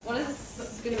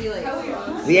It's going to be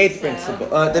like the eighth principle.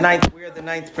 The ninth. We're the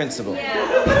ninth principle.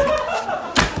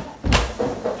 Yeah.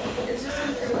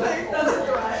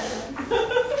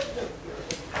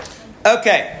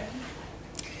 Okay.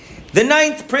 The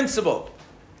ninth principle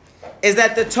is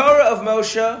that the Torah of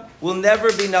Moshe will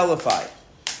never be nullified.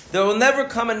 There will never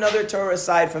come another Torah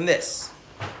aside from this.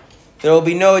 There will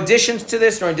be no additions to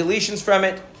this nor deletions from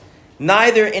it,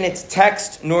 neither in its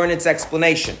text nor in its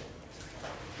explanation.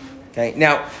 Okay,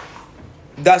 now,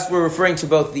 thus we're referring to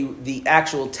both the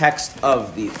actual text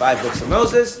of the 5 books of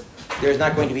Moses. There's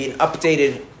not going to be an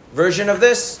updated version of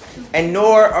this, and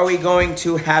nor are we going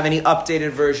to have any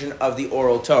updated version of the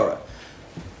oral Torah.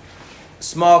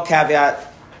 Small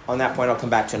caveat on that point I'll come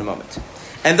back to in a moment.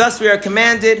 And thus we are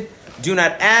commanded, do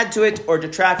not add to it or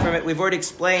detract from it. We've already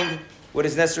explained what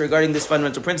is necessary regarding this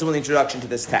fundamental principle in the introduction to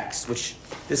this text, which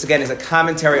this again is a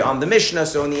commentary on the Mishnah.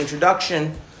 So in the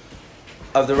introduction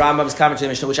of the Rambam's commentary on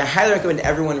the Mishnah, which I highly recommend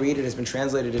everyone read, it has been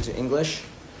translated into English.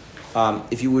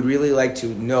 If you would really like to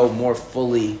know more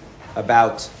fully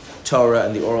about Torah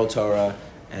and the oral Torah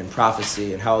and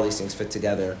prophecy and how all these things fit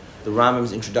together, the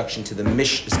Rambam's introduction to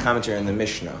his commentary on the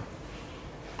Mishnah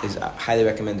is a highly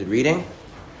recommended reading.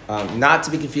 Not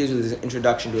to be confused with his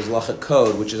introduction to his Halacha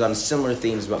Code, which is on similar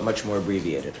themes but much more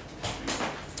abbreviated.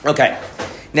 Okay,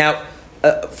 now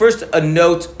first a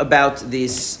note about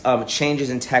these changes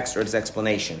in text or its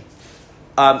explanation.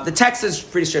 The text is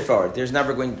pretty straightforward. There's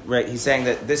never going right. He's saying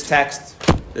that this text,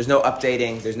 there's no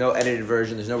updating, there's no edited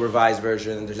version, there's no revised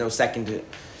version, there's no second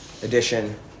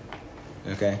edition.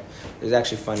 Okay, it's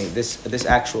actually funny. This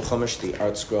actual Chumash, the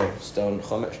Art Scroll Stone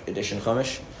Chumash edition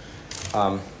Chumash.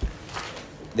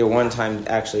 There one time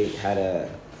actually had a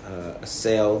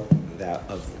sale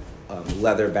of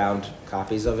leather-bound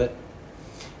copies of it,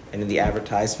 and in the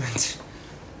advertisement,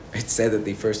 it said that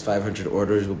the first 500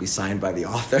 orders will be signed by the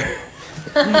author,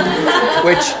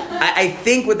 which I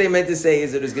think what they meant to say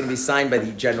is it was going to be signed by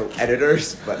the general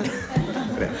editors, but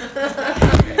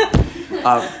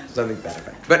something to that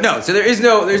effect. But no, so there's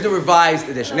no revised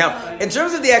edition. Now, in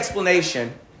terms of the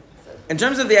explanation.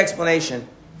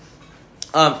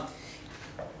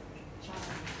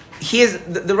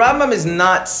 The Rambam is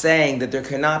not saying that there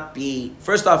cannot be,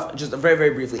 first off, just very, very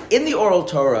briefly, in the oral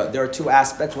Torah, there are 2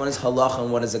 aspects. One is halacha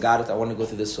and one is agadat. I want to go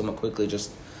through this somewhat quickly.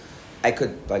 I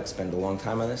could spend a long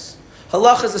time on this.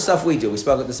 Halacha is the stuff we do. We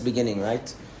spoke at this beginning,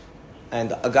 right?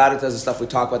 And agadat is the stuff we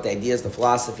talk about, the ideas, the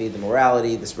philosophy, the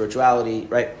morality, the spirituality,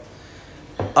 right?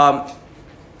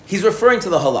 He's referring to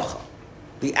the halacha,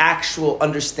 the actual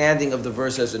understanding of the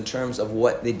verses in terms of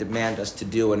what they demand us to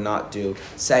do and not do,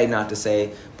 say, not to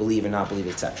say, believe and not believe,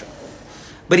 etc.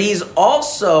 But he's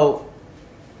also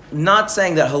not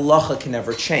saying that halacha can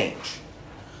never change.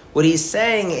 What he's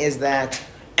saying is that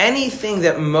anything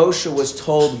that Moshe was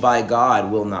told by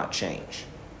God will not change.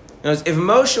 In other words, if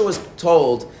Moshe was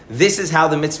told, this is how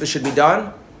the mitzvah should be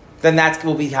done, then that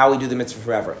will be how we do the mitzvah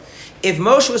forever. If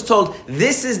Moshe was told,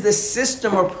 this is the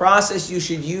system or process you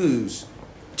should use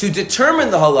to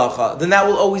determine the halacha, then that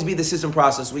will always be the system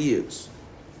process we use.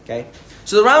 Okay?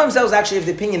 So the Rambam himself is actually of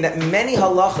the opinion that many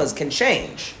halachas can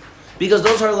change because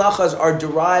those halachas are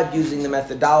derived using the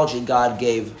methodology God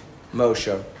gave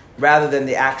Moshe rather than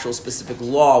the actual specific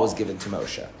law was given to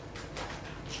Moshe.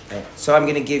 Okay? So I'm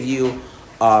going to give you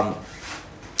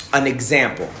an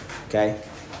example. Okay?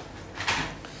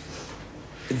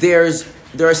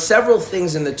 There are several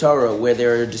things in the Torah where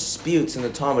there are disputes in the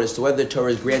Talmud as to whether the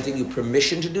Torah is granting you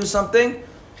permission to do something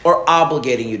or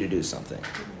obligating you to do something.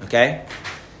 Okay?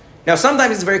 Now,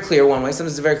 sometimes it's very clear one way,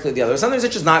 sometimes it's very clear the other. Sometimes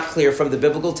it's just not clear from the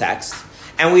biblical text,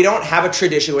 and we don't have a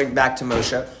tradition going back to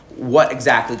Moshe what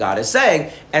exactly God is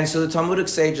saying. And so the Talmudic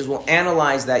sages will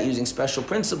analyze that using special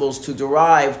principles to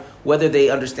derive whether they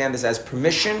understand this as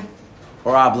permission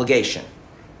or obligation.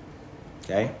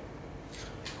 Okay?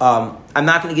 I'm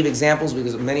not going to give examples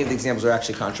because many of the examples are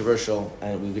actually controversial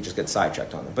and we could just get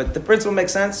sidetracked on them. But the principle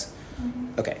makes sense?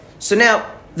 Mm-hmm. Okay. So now,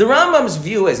 the Rambam's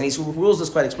view is, and he rules this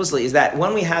quite explicitly, is that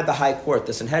when we had the High Court,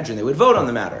 the Sanhedrin, they would vote on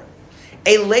the matter.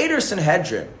 A later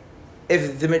Sanhedrin,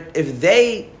 if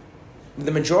the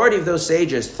majority of those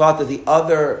sages thought that the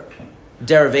other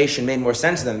derivation made more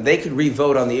sense to them, they could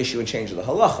re-vote on the issue and change the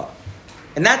halacha.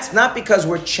 And that's not because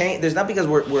we're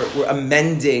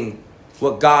amending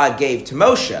what God gave to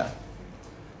Moshe,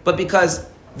 but because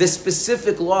this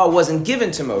specific law wasn't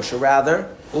given to Moshe. Rather,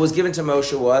 what was given to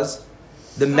Moshe was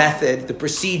the method, the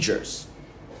procedures.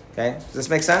 Okay? Does this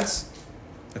make sense?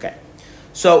 Okay.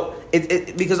 So,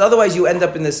 because otherwise you end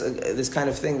up in this kind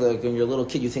of thing, like when you're a little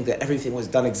kid, you think that everything was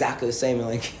done exactly the same,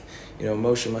 and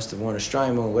Moshe must have worn a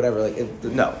strymon or whatever.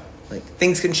 No.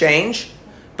 Things can change,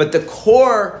 but the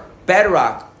core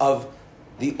bedrock of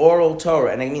the oral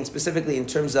Torah, and I mean specifically in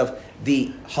terms of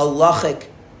the halachic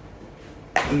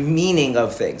meaning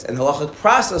of things and the halachic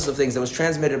process of things that was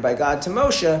transmitted by God to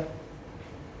Moshe,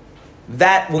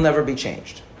 that will never be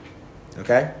changed.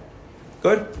 Okay?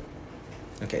 Good?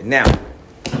 Okay, now,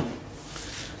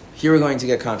 here we're going to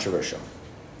get controversial.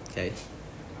 Okay?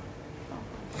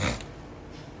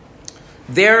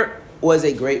 There was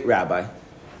a great rabbi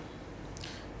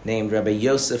named Rabbi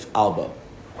Yosef Albo.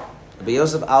 Rabbi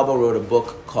Yosef Albo wrote a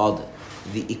book called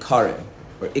the Ikarim,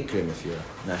 or Ikrim if you're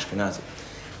an Ashkenazi.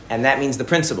 And that means the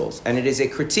principles. And it is a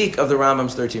critique of the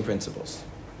Rambam's 13 principles.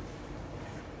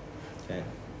 Okay.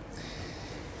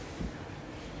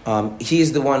 He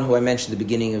is the one who I mentioned at the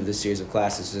beginning of this series of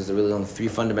classes. Says there are really only 3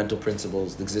 fundamental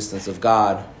principles: the existence of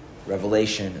God,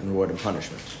 revelation, and reward and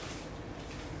punishment.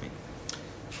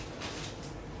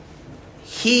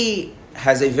 He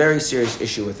has a very serious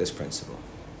issue with this principle.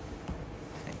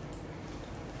 Okay.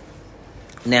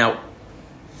 Now,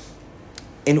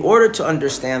 in order to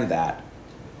understand that,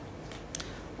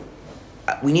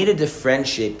 we need to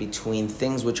differentiate between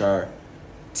things which are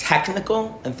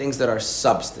technical and things that are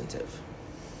substantive.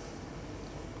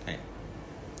 Okay.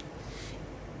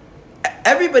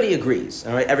 Everybody agrees,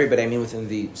 all right? Everybody, I mean within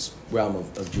the realm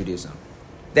of Judaism,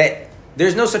 that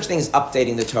there's no such thing as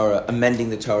updating the Torah, amending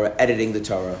the Torah, editing the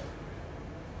Torah.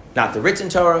 Not the written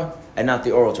Torah and not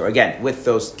the oral Torah. Again, with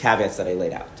those caveats that I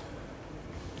laid out.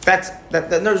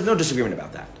 There's no disagreement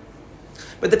about that.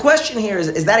 But the question here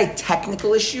is that a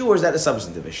technical issue or is that a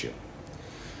substantive issue?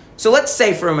 So let's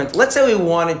say for a moment, let's say we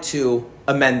wanted to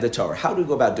amend the Torah. How do we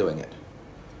go about doing it?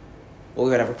 Well,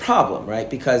 we would have a problem, right?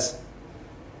 Because,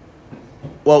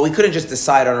 well, we couldn't just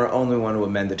decide on our own we want to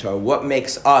amend the Torah. What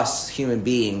makes us, human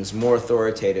beings, more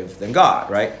authoritative than God,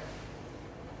 right?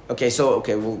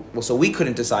 So we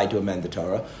couldn't decide to amend the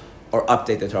Torah or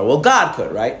update the Torah. Well, God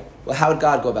could, right? Well, how would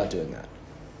God go about doing that?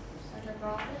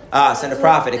 Send a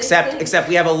prophet. Except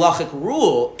we have a halachic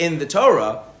rule in the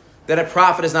Torah that a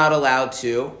prophet is not allowed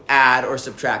to add or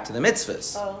subtract to the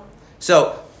mitzvahs. Oh.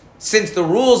 So, since the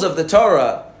rules of the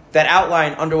Torah that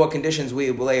outline under what conditions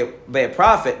we obey a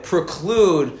prophet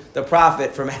preclude the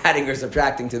prophet from adding or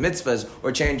subtracting to mitzvahs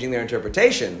or changing their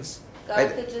interpretations.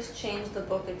 God could just change the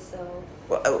book itself.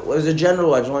 Well, as a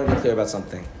general, I just want to be clear about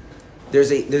something.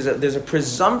 There's a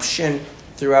presumption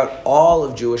throughout all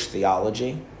of Jewish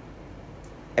theology.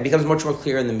 It becomes much more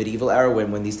clear in the medieval era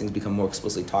when these things become more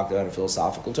explicitly talked about in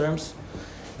philosophical terms,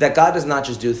 that God does not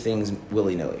just do things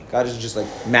willy-nilly. God doesn't just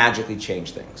magically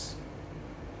change things.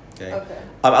 Okay.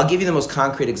 I'll give you the most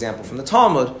concrete example from the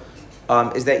Talmud,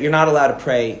 is that you're not allowed to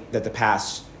pray that the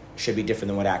past should be different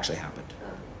than what actually happened.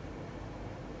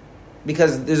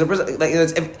 Because there's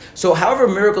so however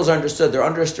miracles are understood, they're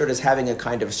understood as having a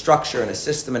kind of structure and a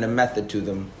system and a method to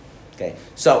them. Okay,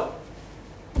 so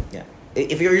yeah,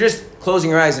 if you're just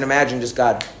closing your eyes and imagining just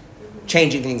God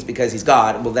changing things because He's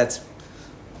God, well, that's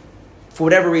for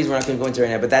whatever reason we're not going to go into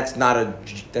right now. But that's not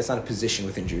a position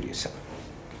within Judaism.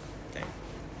 Okay.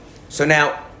 So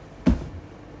now,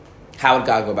 how would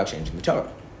God go about changing the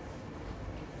Torah?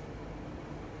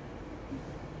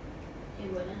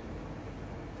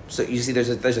 So you see, there's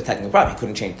a technical problem.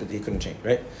 He couldn't change,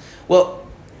 right? Well,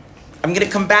 I'm going to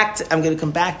come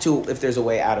back to if there's a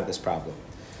way out of this problem.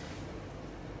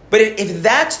 But if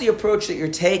that's the approach that you're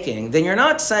taking, then you're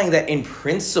not saying that in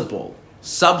principle,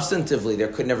 substantively, there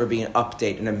could never be an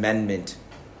update, an amendment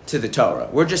to the Torah.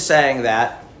 We're just saying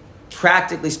that,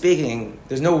 practically speaking,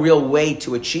 there's no real way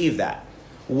to achieve that.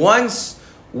 Once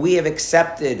we have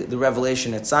accepted the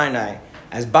revelation at Sinai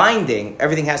as binding,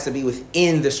 everything has to be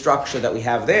within the structure that we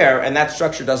have there, and that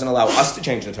structure doesn't allow us to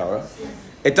change the Torah.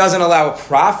 It doesn't allow a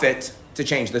prophet to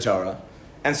change the Torah,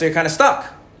 and so you're kind of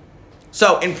stuck.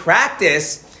 So in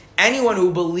practice, anyone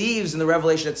who believes in the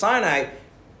revelation at Sinai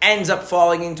ends up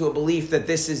falling into a belief that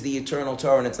this is the eternal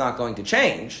Torah and it's not going to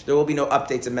change. There will be no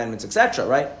updates, amendments, etc.,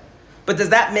 right? But does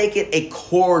that make it a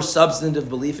core substantive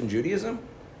belief in Judaism?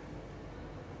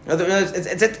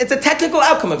 It's a technical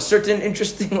outcome of certain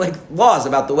interesting laws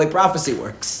about the way prophecy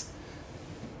works,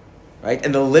 right?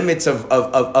 And the limits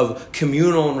of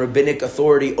communal and rabbinic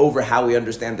authority over how we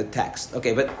understand the text.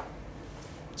 Okay, but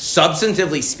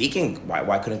substantively speaking,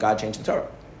 why couldn't God change the Torah?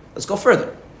 Let's go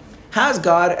further. Has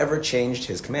God ever changed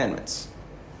His commandments?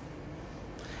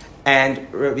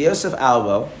 And Rabbi Yosef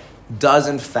Albo does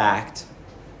in fact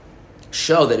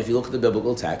show that if you look at the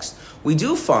biblical text, we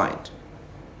do find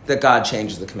that God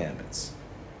changes the commandments.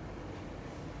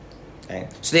 Okay?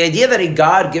 So the idea that a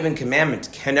God-given commandment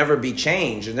can never be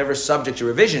changed and never subject to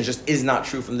revision just is not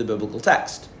true from the biblical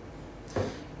text.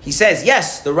 He says,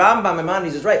 yes, the Rambam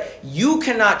Maimonides is right. You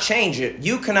cannot change it.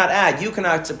 You cannot add. You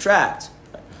cannot subtract.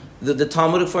 The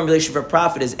Talmudic formulation for a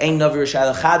prophet is Ein Navi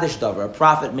Rishai L'Chadash Davar. A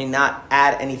prophet may not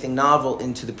add anything novel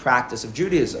into the practice of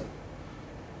Judaism,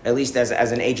 at least as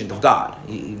an agent of God.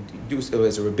 He do so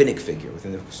as a rabbinic figure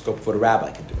within the scope of what a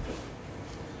rabbi can do.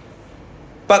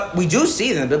 But we do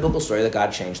see in the biblical story that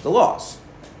God changed the laws.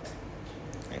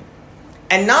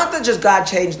 And not that just God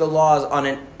changed the laws on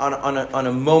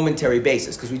a momentary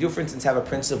basis, because we do, for instance, have a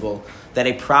principle that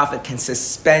a prophet can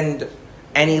suspend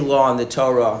any law in the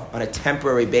Torah on a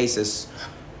temporary basis,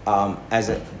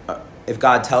 if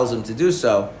God tells him to do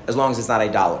so, as long as it's not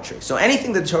idolatry. So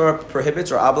anything the Torah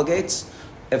prohibits or obligates,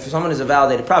 if someone is a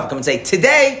validated prophet, come and say,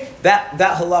 today that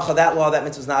halacha, that law, that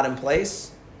mitzvah is not in place.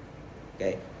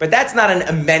 Okay, but that's not an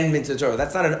amendment to the Torah.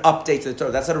 That's not an update to the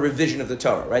Torah. That's not a revision of the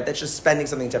Torah, right? That's just spending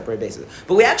something on a temporary basis.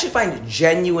 But we actually find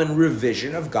genuine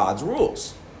revision of God's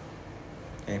rules.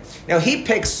 Okay? Now, he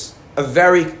picks a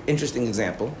very interesting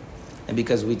example, and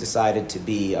because we decided to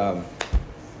be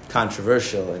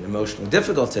controversial and emotionally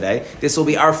difficult today, this will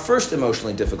be our first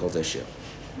emotionally difficult issue.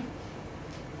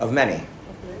 Of many.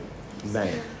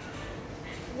 Many.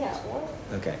 Yeah,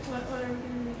 what? Okay.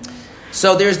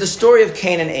 So there's the story of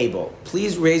Cain and Abel.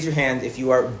 Please raise your hand if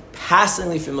you are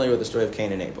passingly familiar with the story of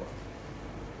Cain and Abel.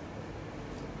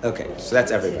 Okay, so that's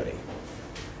everybody.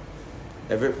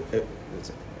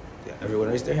 Everyone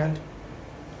raised their hand?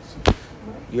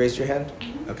 You raised your hand?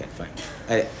 Okay, fine.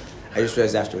 I just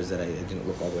realized afterwards that I didn't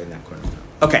look all the way in that corner.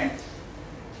 Okay.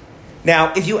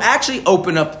 Now, if you actually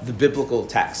open up the biblical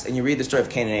text and you read the story of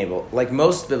Cain and Abel, like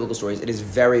most biblical stories, it is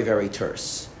very, very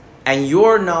terse. And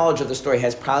your knowledge of the story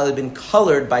has probably been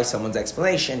colored by someone's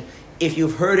explanation. If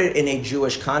you've heard it in a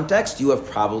Jewish context, you have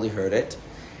probably heard it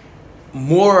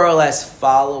more or less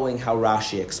following how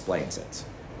Rashi explains it.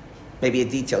 Maybe a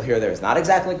detail here or there is not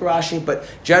exactly like Rashi, but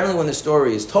generally when the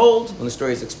story is told, when the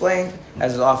story is explained,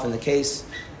 as is often the case,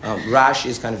 Rashi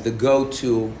is kind of the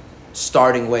go-to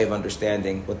starting way of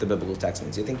understanding what the biblical text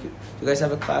means. Do you guys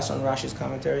have a class on Rashi's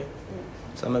commentary?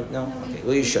 No? Okay.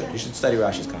 Well, you should. You should study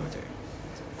Rashi's commentary.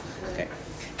 Okay.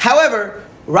 However,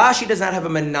 Rashi does not have a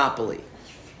monopoly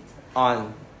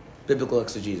on biblical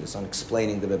exegesis, on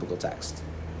explaining the biblical text.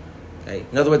 Okay?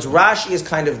 In other words, Rashi is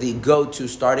kind of the go-to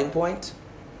starting point,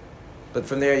 but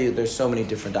from there, there's so many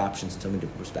different options and so many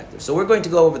different perspectives. So we're going to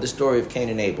go over the story of Cain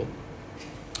and Abel,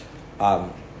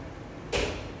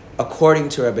 according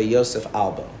to Rabbi Yosef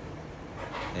Albo,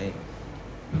 okay,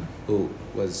 who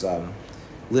was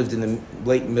lived in the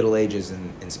late Middle Ages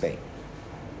in Spain.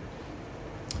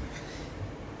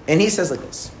 And he says like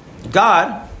this: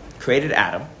 God created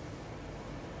Adam,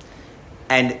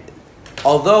 and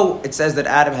although it says that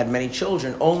Adam had many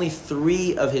children, only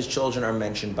 3 of his children are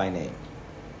mentioned by name.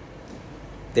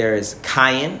 There is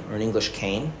Cain, or in English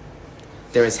Cain.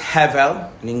 There is Hevel,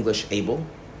 in English Abel.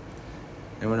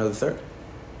 Anyone know the third?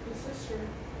 His sister.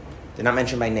 They're not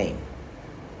mentioned by name.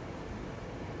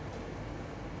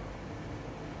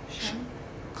 Shem.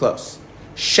 Close.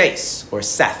 Shais, or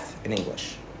Seth, in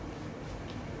English.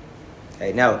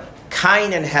 Okay, now,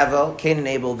 Cain and Hevel, Cain and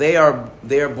Abel, they are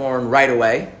born right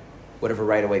away, whatever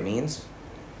right away means.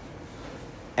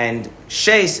 And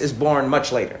Shais is born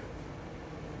much later.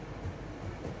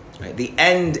 Right,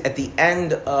 at the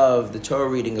end of the Torah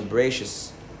reading of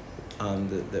Bereshis,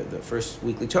 the first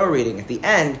weekly Torah reading, at the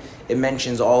end, it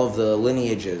mentions all of the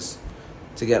lineages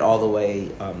to get all the way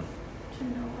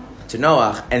to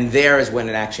Noach, and there is when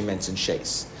it actually mentions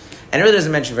Shais. And it really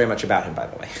doesn't mention very much about him, by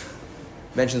the way.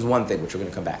 It mentions one thing, which we're going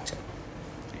to come back to.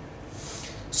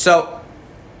 So,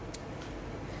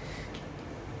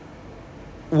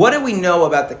 what do we know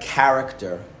about the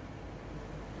character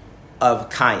of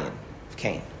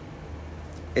Cain?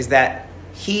 Is that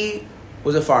he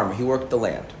was a farmer. He worked the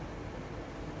land.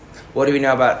 What do we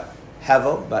know about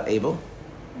Hevel, about Abel?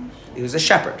 He was a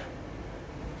shepherd.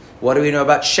 What do we know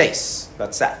about Shais,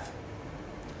 about Seth?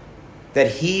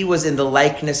 That he was in the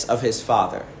likeness of his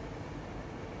father.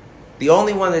 The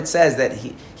only one that says that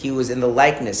he was in the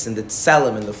likeness, in the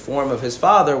tselem, in the form of his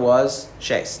father was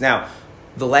Shais. Now,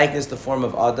 the likeness, the form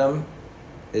of Adam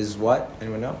is what?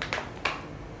 Anyone know?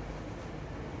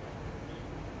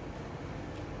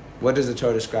 What does the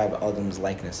Torah describe Adam's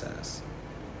likeness as?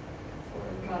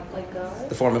 Like God?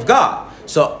 The form of God.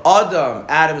 So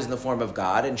Adam is in the form of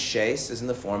God, and Shais is in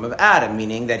the form of Adam,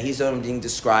 meaning that he's being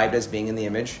described as being in the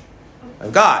image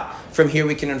of God. From here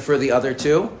we can infer the other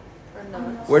two.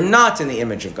 We're not in the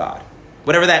image of God.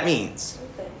 Whatever that means.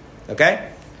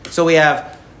 Okay? So we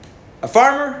have a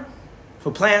farmer who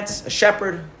plants, a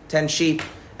shepherd, 10 sheep,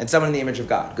 and someone in the image of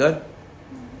God. Good?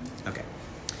 Okay.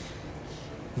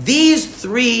 These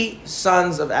 3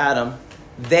 sons of Adam,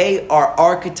 they are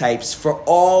archetypes for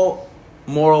all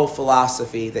moral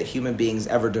philosophy that human beings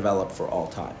ever develop for all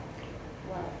time.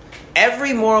 Wow.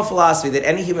 Every moral philosophy that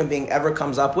any human being ever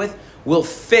comes up with will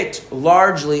fit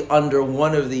largely under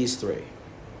one of these three.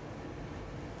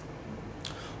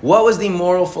 What was the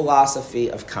moral philosophy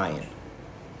of Cain?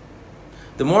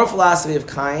 The moral philosophy of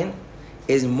Cain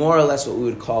is more or less what we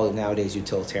would call nowadays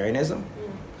utilitarianism.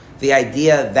 The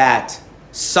idea that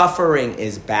suffering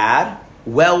is bad,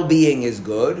 well-being is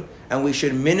good, and we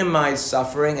should minimize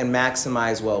suffering and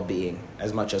maximize well-being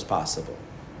as much as possible.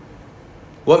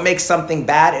 What makes something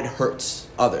bad? It hurts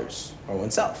others or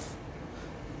oneself.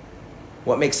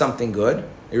 What makes something good?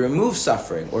 It removes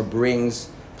suffering or brings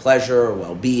pleasure or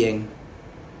well-being.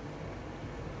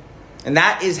 And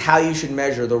that is how you should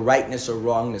measure the rightness or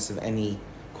wrongness of any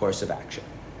course of action.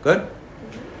 Good?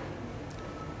 Mm-hmm.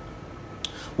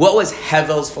 What was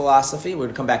Hevel's philosophy? We're going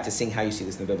to come back to seeing how you see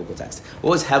this in the biblical text. What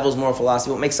was Hevel's moral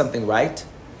philosophy? What makes something right?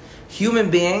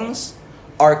 Human beings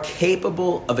are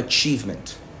capable of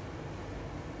achievement.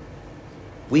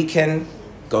 We can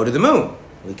go to the moon.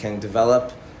 We can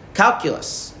develop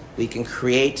calculus. We can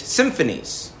create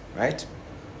symphonies, right?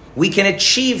 We can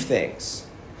achieve things.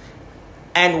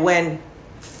 And when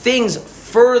things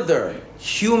further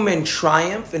human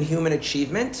triumph and human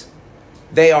achievement,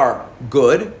 they are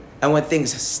good. And when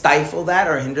things stifle that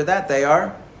or hinder that, they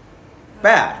are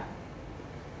bad.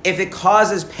 If it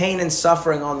causes pain and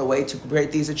suffering on the way to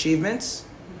create these achievements,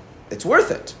 it's worth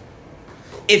it.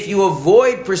 If you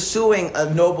avoid pursuing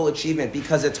a noble achievement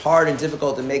because it's hard and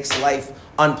difficult and makes life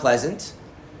unpleasant,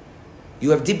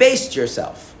 you have debased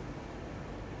yourself.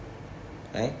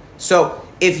 Okay? So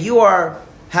if you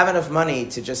have enough money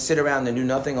to just sit around and do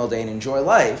nothing all day and enjoy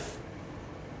life,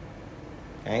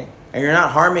 okay, and you're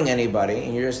not harming anybody,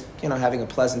 and you're just, having a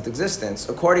pleasant existence,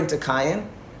 according to Cain,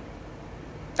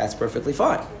 that's perfectly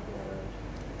fine.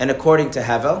 And according to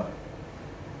Hevel,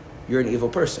 you're an evil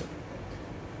person.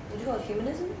 Would you call it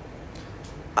humanism?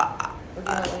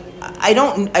 I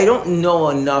don't know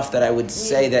enough that I would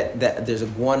say that there's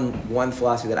one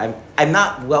philosophy that I'm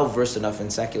not well versed enough in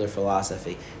secular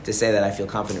philosophy to say that I feel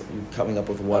confident coming up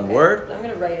with one word. I'm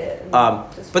going to write it.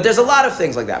 But there's a lot of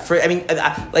things like that.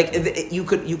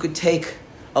 You could take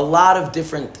a lot of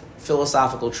different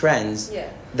philosophical trends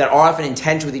that are often in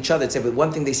tension with each other. But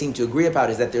one thing they seem to agree about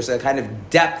is that there's a kind of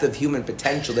depth of human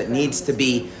potential that needs to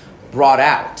be brought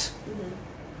out. Mm-hmm.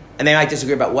 And they might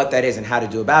disagree about what that is and how to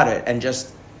do about it. And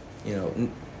just,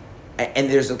 and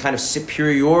there's a kind of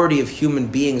superiority of human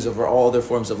beings over all other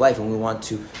forms of life. And we want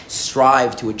to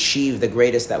strive to achieve the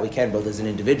greatest that we can, both as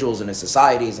individuals and as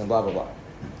societies and blah, blah, blah.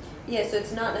 Yeah, so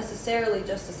it's not necessarily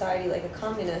just society like a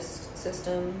communist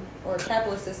system or a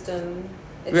capitalist system.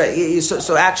 It's right.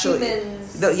 So actually,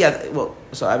 humans.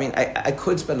 I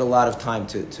could spend a lot of time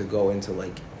to go into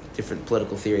like different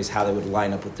political theories, how they would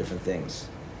line up with different things.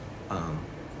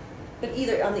 But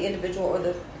either on the individual or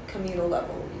the communal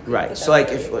level. Right. So like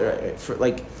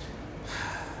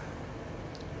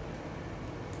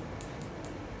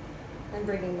I'm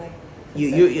bringing my.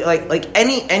 You like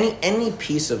any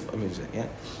piece of music. Yeah.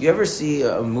 You ever see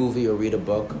a movie or read a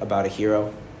book about a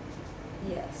hero?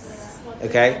 Yes.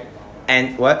 Okay.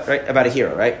 And what? Right? About a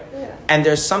hero, right? Yeah. And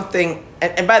there's something,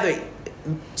 and by the way,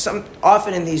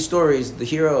 often in these stories, the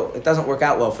hero, it doesn't work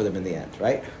out well for them in the end,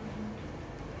 right?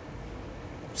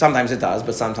 Sometimes it does,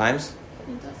 but sometimes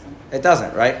it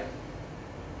doesn't, right?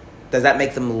 Does that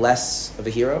make them less of a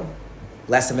hero?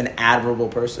 Less of an admirable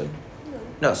person?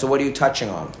 No. So what are you touching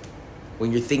on?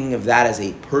 When you're thinking of that as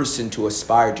a person to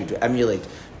aspire to emulate,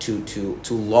 to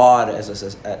laud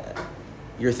as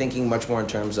you're thinking much more in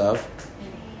terms of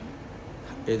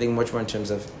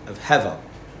Hevel.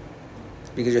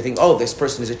 Because you're thinking, this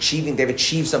person is achieving, they've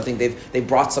achieved something, they've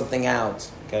brought something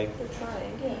out. Okay? They're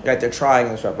trying, yeah. Right, they're trying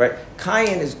and stuff, right?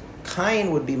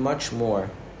 Cain would be much more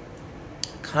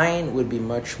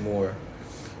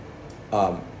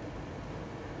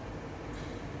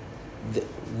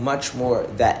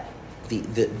that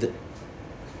the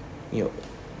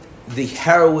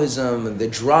heroism, the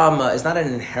drama is not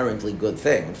an inherently good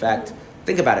thing. In fact,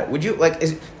 think about it. Would you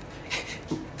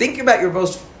think about your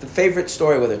most favorite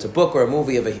story, whether it's a book or a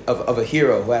movie of a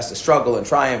hero who has to struggle and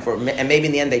triumph, and maybe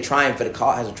in the end they triumph, but it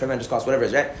has a tremendous cost, whatever it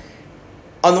is, right?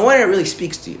 On the one hand, it really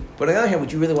speaks to you. But on the other hand,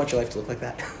 would you really want your life to look like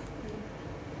that?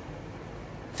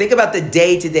 Think about the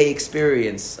day-to-day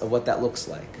experience of what that looks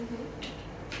like. Mm-hmm.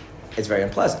 It's very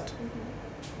unpleasant.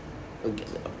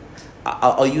 Mm-hmm.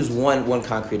 I'll use one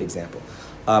concrete example.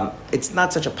 It's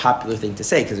not such a popular thing to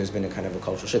say because there's been a kind of a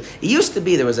cultural shift. It used to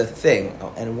be there was a thing,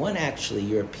 and one actually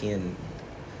European,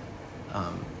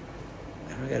 I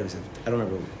don't I don't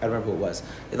remember who it was.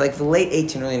 Like the late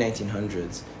 18, early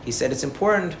 1900s, he said it's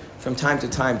important from time to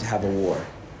time to have a war.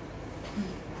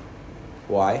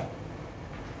 Why?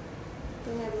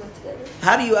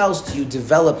 How do you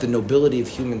develop the nobility of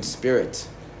human spirit?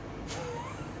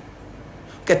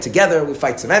 Get together, we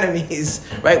fight some enemies,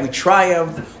 right? We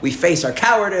triumph, we face our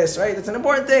cowardice, right? That's an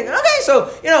important thing. Okay,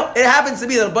 so, it happens to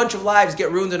be that a bunch of lives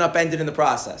get ruined and upended in the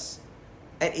process.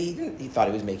 And he thought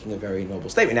he was making a very noble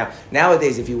statement.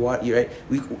 Nowadays, if you want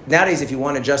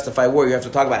to justify war, you have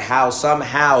to talk about how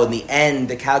somehow in the end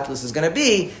the calculus is going to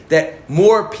be that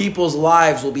more people's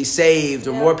lives will be saved,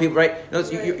 or more people, right?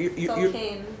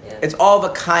 It's all the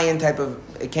Cain type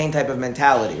of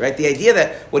mentality, right? The idea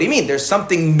that, what do you mean? There's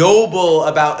something noble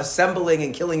about assembling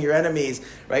and killing your enemies,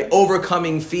 right?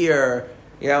 Overcoming fear,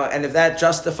 and if that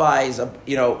justifies,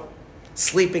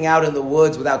 sleeping out in the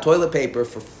woods without toilet paper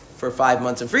for 5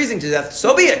 months and freezing to death,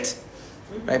 so be it,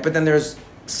 right? But then there's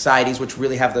societies which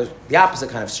really have the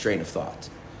opposite kind of strain of thought.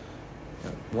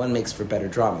 One makes for better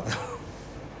drama,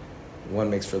 though. One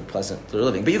makes for pleasant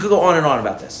living. But you could go on and on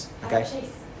about this, okay?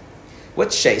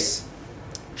 What's Shais?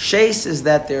 Shais is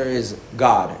that there is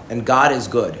God, and God is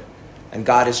good, and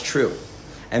God is true.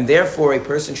 And therefore, a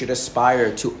person should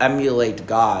aspire to emulate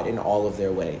God in all of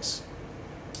their ways.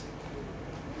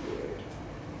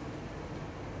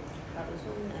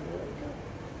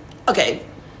 Okay.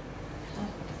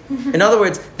 In other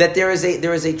words, that there is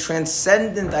a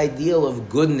transcendent ideal of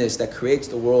goodness that creates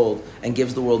the world and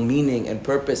gives the world meaning and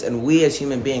purpose, and we as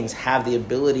human beings have the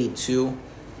ability to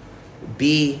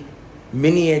be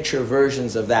miniature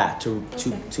versions of that, to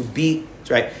be,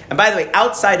 right? And by the way,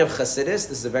 outside of Chassidus,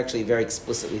 this is actually a very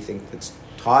explicitly thing that's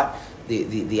taught,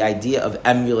 the idea of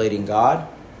emulating God.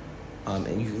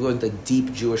 And you go into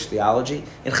deep Jewish theology.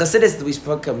 In Chassidus, we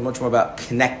spoke much more about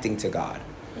connecting to God.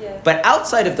 Yeah. But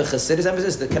outside of the Chassidus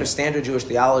emphasis, the kind of standard Jewish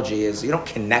theology is you don't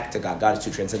connect to God. God is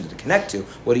too transcendent to connect to.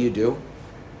 What do?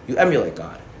 You emulate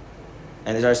God.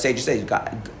 And as our sages say,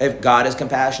 if God is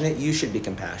compassionate, you should be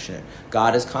compassionate.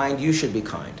 God is kind, you should be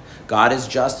kind. God is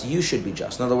just, you should be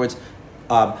just. In other words,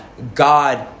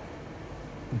 God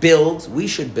builds, we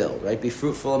should build, right? Be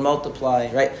fruitful and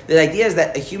multiply, right? The idea is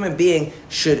that a human being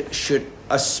should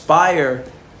aspire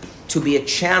to be a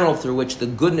channel through which the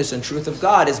goodness and truth of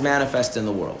God is manifest in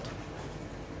the world.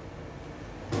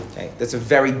 Okay, that's a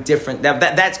very different,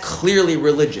 that's clearly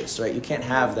religious, right? You can't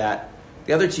have that.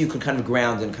 The other two you could kind of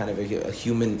ground in kind of a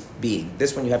human being.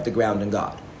 This one you have to ground in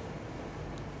God.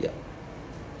 Yeah.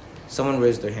 Someone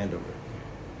raised their hand over.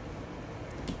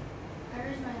 I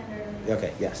raised my hand earlier.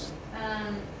 Okay, yes.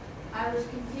 I was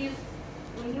confused.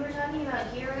 When you were talking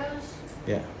about heroes,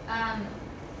 yeah.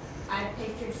 I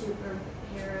pictured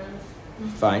superheroes.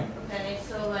 Fine. Okay,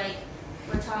 so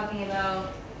we're talking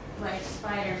about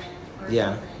Spider-Man or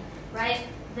something. Right?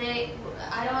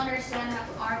 I don't understand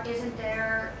isn't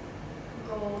their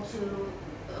goal to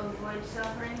avoid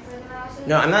suffering for the masses?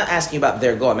 No, I'm not asking about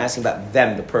their goal. I'm asking about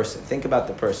them, the person. Think about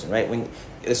the person, right?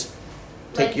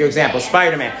 Take your example,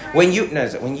 Spider-Man. When you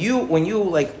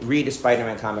read a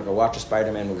Spider-Man comic or watch a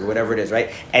Spider-Man movie, whatever it is, right?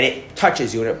 And it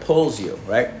touches you and it pulls you,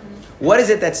 right? Mm-hmm. What is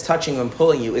it that's touching you and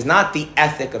pulling you is not the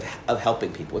ethic of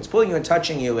helping people. What's pulling you and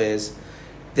touching you is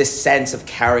this sense of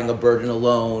carrying a burden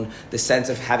alone, the sense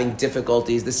of having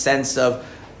difficulties, the sense of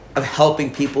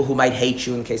helping people who might hate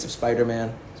you in the case of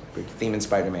Spider-Man. It's a big theme in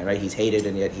Spider-Man, right? He's hated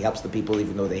and yet he helps the people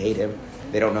even though they hate him.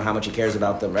 They don't know how much he cares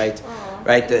about them, right? Aww.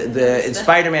 Right? In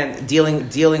Spider-Man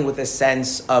dealing with a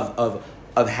sense of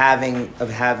having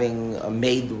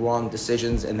made the wrong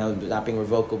decisions and not being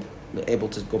revocable, able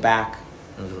to go back.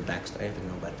 I don't know the backstory. I don't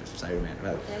know about Spider-Man.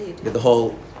 About the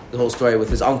whole story with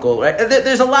his uncle, right?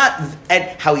 There's a lot, and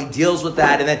how he deals with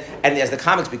that, and as the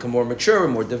comics become more mature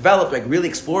and more developed, really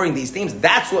exploring these themes,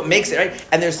 that's what makes it, right?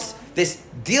 And there's this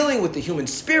dealing with the human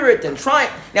spirit and trying.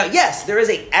 Now, yes, there is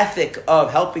an ethic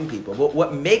of helping people, but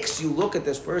what makes you look at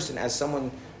this person as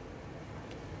someone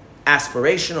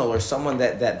aspirational or someone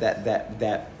that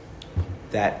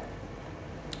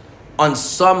on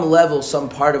some level, some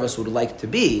part of us would like to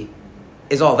be,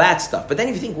 is all that stuff. But then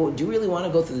if you think, well, do you really want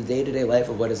to go through the day-to-day life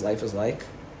of what his life is like?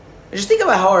 And just think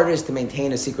about how hard it is to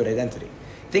maintain a secret identity.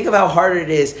 Think of how hard it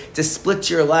is to split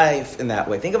your life in that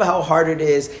way. Think of how hard it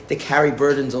is to carry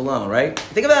burdens alone, right?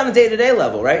 Think of it on a day-to-day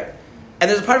level, right? And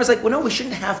there's a part of us well, no, we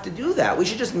shouldn't have to do that. We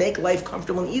should just make life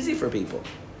comfortable and easy for people.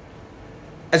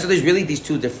 And so there's really these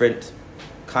two different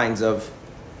kinds of,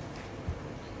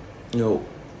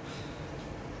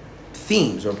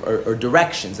 themes or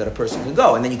directions that a person can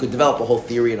go. And then you could develop a whole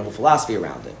theory and a whole philosophy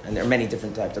around it. And there are many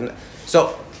different types.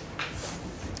 So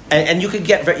And you could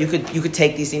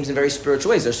take these themes in very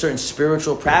spiritual ways. There's certain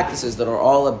spiritual practices that are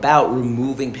all about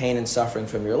removing pain and suffering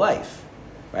from your life,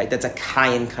 right? That's a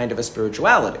kind of a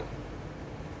spirituality,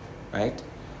 right?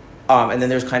 And then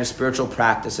there's kind of spiritual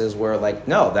practices where, like,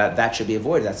 no, that should be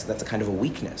avoided. That's a kind of a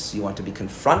weakness. You want to be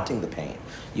confronting the pain.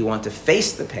 You want to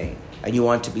face the pain. And you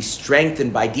want to be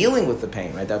strengthened by dealing with the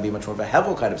pain, right? That would be much more of a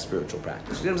hevel kind of spiritual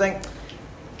practice. You know what I'm saying?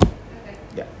 Okay.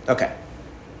 Yeah, okay.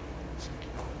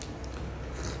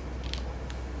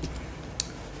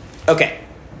 Okay,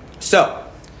 so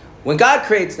when God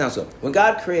creates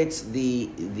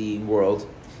the world,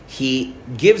 He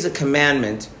gives a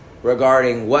commandment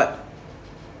regarding what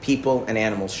people and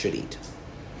animals should eat.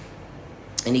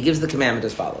 And He gives the commandment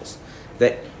as follows: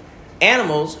 that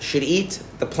animals should eat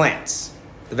the plants,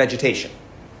 the vegetation.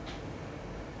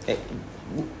 Okay.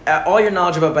 All your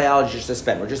knowledge about biology is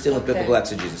suspended. We're just dealing with biblical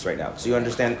exegesis right now, so you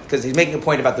understand, because he's making a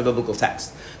point about the biblical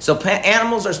text. So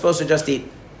animals are supposed to just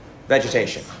eat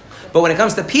vegetation. But when it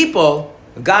comes to people,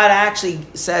 God actually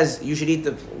says you should eat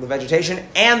the vegetation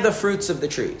and the fruits of the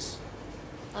trees.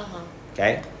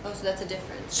 Okay? Oh, so that's a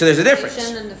difference. So there's a difference.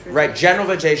 Vegetation and the fruit. Right, general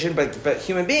vegetation, but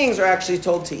human beings are actually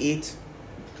told to eat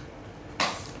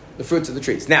the fruits of the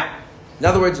trees. Now, in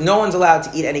other words, no one's allowed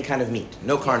to eat any kind of meat.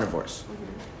 No carnivores.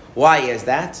 Why is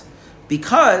that?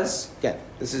 Because, again,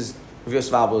 this is Rabbi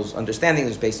Yosef's understanding,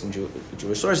 is based on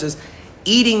Jewish sources.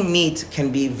 Eating meat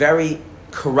can be very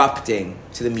corrupting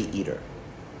to the meat eater.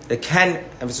 It can,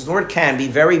 emphasis on the word can, be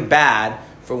very bad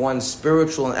for one's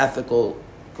spiritual and ethical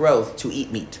growth to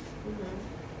eat meat.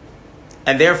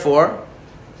 And therefore,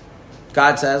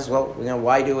 God says, well,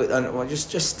 why do it? Well, just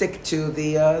stick to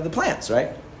the plants, right?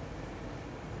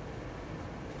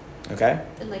 Okay?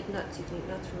 And like nuts, you can eat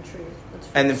nuts from trees.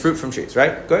 And then fruit from trees,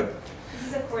 right? Good? This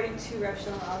is according to Rav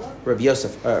Shalom Abba? Rabbi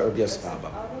Yosef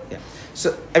Abba. Yeah.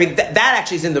 So, I mean, that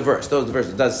actually is in the verse. The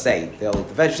verse does say they'll eat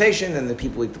the vegetation, and the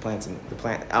people eat the plants,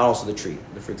 and also the tree,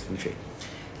 the fruits from the tree.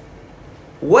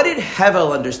 What did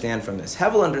Hevel understand from this?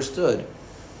 Hevel understood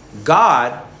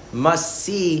God must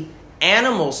see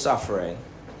animal suffering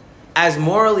as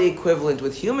morally equivalent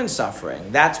with human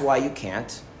suffering. That's why you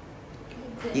can't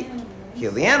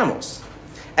heal the animals.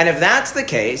 And if that's the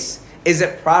case, is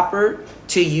it proper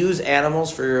to use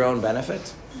animals for your own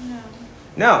benefit?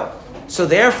 No. So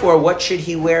therefore, what should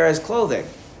he wear as clothing?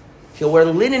 He'll wear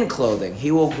linen clothing. He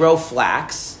will grow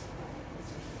flax,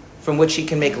 from which he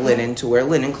can make linen to wear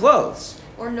linen clothes.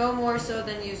 Or no more so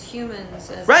than use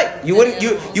humans as right. You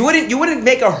wouldn't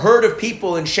make a herd of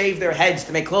people and shave their heads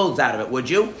to make clothes out of it, would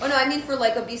you? Oh no, I mean for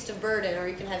like a beast of burden, or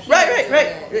you can have humans.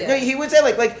 Right. Yeah. No, he would say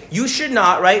like you should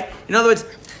not, right? In other words,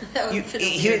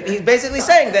 he's basically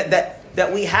saying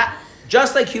that we have,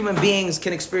 just like human beings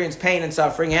can experience pain and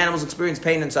suffering, animals experience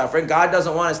pain and suffering. God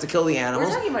doesn't want us to kill the animals.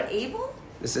 We're talking about Abel?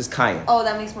 This is Cain. Oh,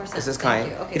 that makes more sense. This is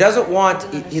Cain. Okay, He doesn't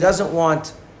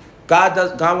want.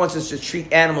 God wants us to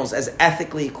treat animals as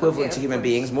ethically equivalent to human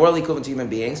beings, morally equivalent to human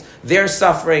beings. Their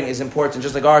suffering is important,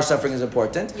 just like our suffering is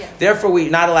important. Yeah. Therefore,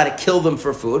 we're not allowed to kill them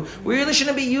for food. We really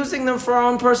shouldn't be using them for our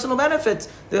own personal benefit.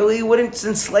 You wouldn't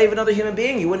enslave another human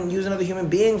being. You wouldn't use another human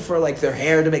being for like their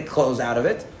hair to make clothes out of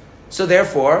it. So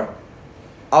therefore,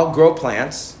 I'll grow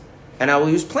plants, and I will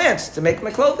use plants to make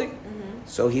my clothing. Mm-hmm.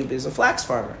 So he is a flax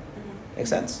farmer. Mm-hmm. Makes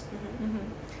sense? Mm-hmm.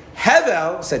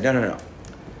 Hevel said, no.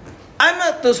 I'm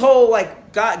not this whole,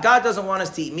 like, God doesn't want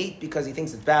us to eat meat because he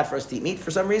thinks it's bad for us to eat meat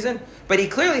for some reason, but he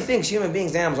clearly thinks human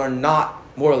beings and animals are not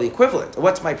morally equivalent.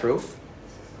 What's my proof?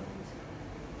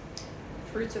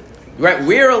 Fruits of the tree. Right,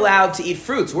 we're allowed to eat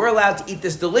fruits. We're allowed to eat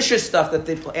this delicious stuff that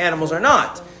the animals are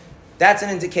not. That's an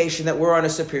indication that we're on a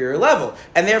superior level.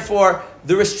 And therefore,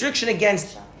 the restriction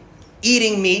against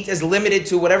eating meat is limited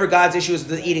to whatever God's issue is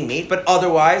with eating meat, but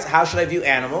otherwise, how should I view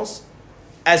animals?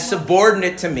 As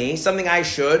subordinate to me, something I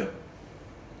should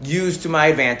use to my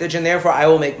advantage, and therefore I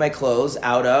will make my clothes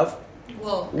out of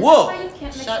wool. Is that why you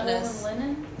can't mix wool and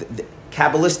linen?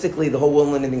 Kabbalistically, the whole wool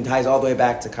and linen thing ties all the way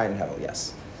back to Cain and Hevel,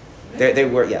 yes. They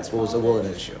were, yes, what was the wool and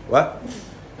issue? What?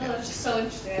 Oh, that's just so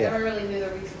interesting. I never really knew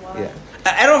the reason why. Yeah.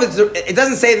 I don't know if it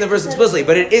doesn't say it in the verse explicitly,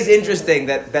 but it is interesting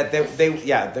that they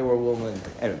were wool and linen.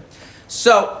 Anyway.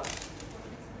 So,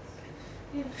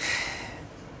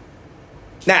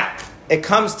 now, it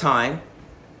comes time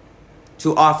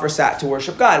to to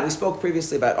worship God. We spoke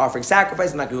previously about offering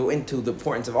sacrifice. I'm not going to go into the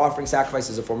importance of offering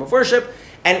sacrifice as a form of worship.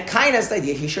 And Cain has the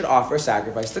idea he should offer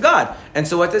sacrifice to God. And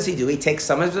so what does he do? He takes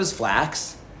some of his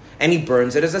flax and he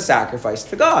burns it as a sacrifice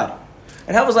to God.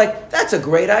 And Hevel's like, that's a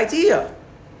great idea.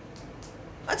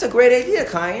 That's a great idea,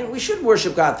 Cain. We should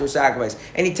worship God through sacrifice.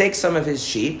 And he takes some of his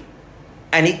sheep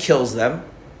and he kills them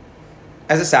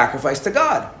as a sacrifice to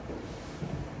God.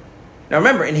 Now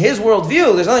remember, in his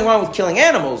worldview, there's nothing wrong with killing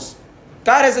animals.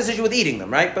 God has this issue with eating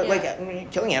them, right? But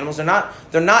killing animals,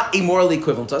 they're not immorally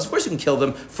equivalent to us. Of course, you can kill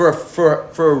them for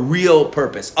a real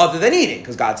purpose, other than eating,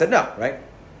 because God said no, right?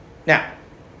 Now,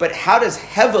 but how does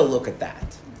Hevel look at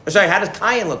that? How does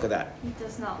Cain look at that? He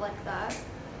does not like that.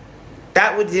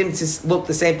 That would him to look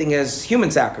the same thing as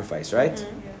human sacrifice, right?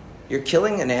 Mm-hmm. Yeah. You're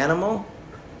killing an animal.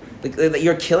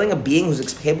 You're killing a being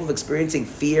who's capable of experiencing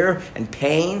fear and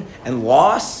pain and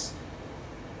loss.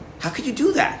 How could you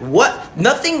do that? What?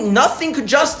 Nothing could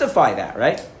justify that,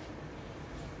 right?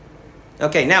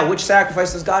 Okay, now which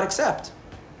sacrifice does God accept?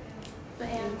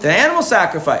 The animal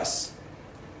sacrifice.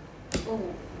 Oh,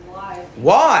 why?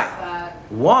 Why?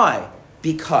 Why?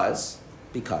 Because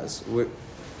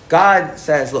God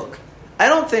says, look, I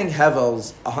don't think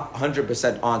Hevel's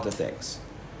 100% onto things.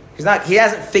 He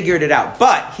hasn't figured it out,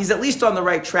 but he's at least on the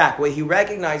right track where he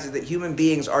recognizes that human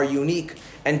beings are unique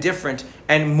and different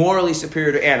and morally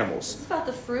superior to animals. It's about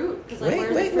the fruit, because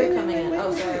where's the fruit coming in?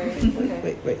 Oh, sorry.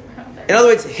 Wait. In other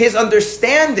words, his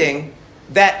understanding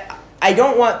that I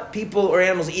don't want people or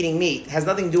animals eating meat has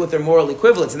nothing to do with their moral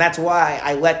equivalence, and that's why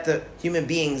I let the human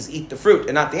beings eat the fruit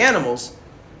and not the animals.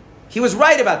 He was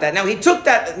right about that. Now, he took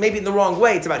that maybe in the wrong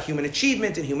way. It's about human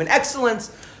achievement and human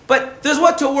excellence, but there's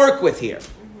what to work with here. So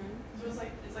it's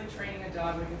like training a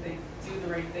dog. Like if they do the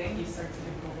right thing, you start to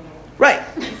give them a little. Right.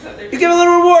 You give a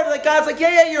little reward. Like God's like,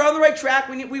 yeah, you're on the right track.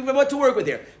 We have what to work with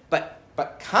here. But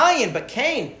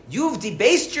Cain, you've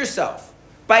debased yourself.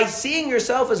 By seeing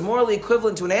yourself as morally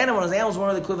equivalent to an animal, and an animal is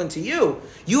morally equivalent to you,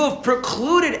 you have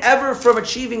precluded ever from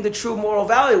achieving the true moral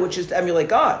value, which is to emulate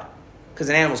God. Because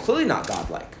an animal is clearly not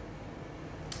godlike.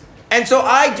 And so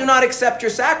I do not accept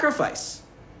your sacrifice.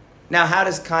 Now, how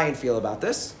does Cain feel about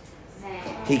this?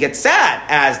 He gets sad,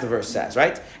 as the verse says,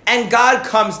 right? And God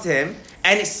comes to him,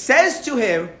 and it says to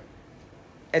him,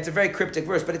 it's a very cryptic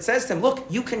verse, but it says to him, look,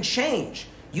 you can change.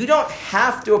 You don't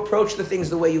have to approach the things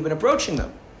the way you've been approaching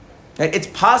them. It's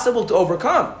possible to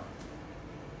overcome.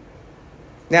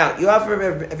 Now, have you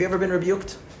ever been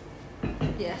rebuked?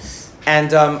 Yes.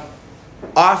 And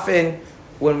often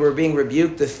when we're being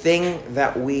rebuked, the thing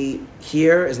that we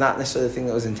hear is not necessarily the thing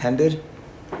that was intended.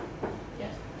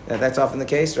 Yes. That's often the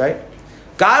case, right?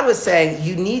 God was saying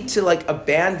you need to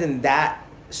abandon that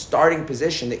starting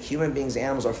position that human beings and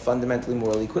animals are fundamentally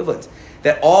morally equivalent.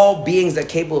 That all beings that are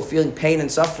capable of feeling pain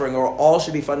and suffering all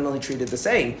should be fundamentally treated the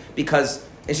same, because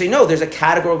and say, no, there's a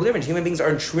categorical difference. Human beings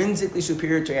are intrinsically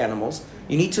superior to animals.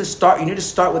 You need to start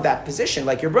with that position,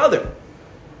 like your brother.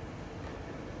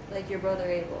 Like your brother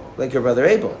Abel. Like your brother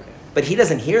Abel. Okay. But he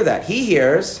doesn't hear that. He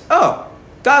hears, oh,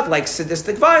 God likes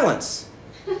sadistic violence.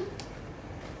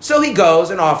 So he goes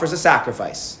and offers a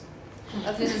sacrifice.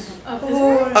 Of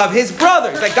his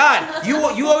brother. He's like, God, you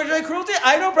overjoy cruelty?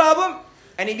 I have no problem.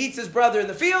 And he meets his brother in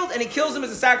the field and he kills him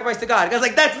as a sacrifice to God. God's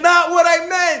like, that's not what I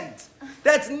meant.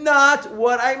 That's not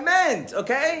what I meant,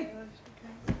 okay?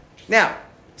 Now,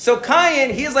 so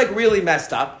Cain, he's really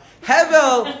messed up.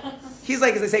 Hevel, he's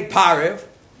as they say, pariv.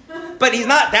 But he's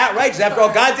not that righteous. After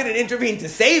all, God didn't intervene to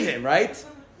save him, right?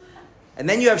 And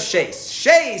then you have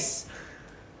Shais.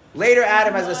 Later,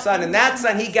 Adam has a son, and that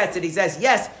son, he gets it. He says,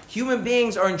 yes, human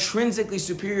beings are intrinsically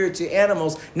superior to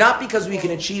animals, not because we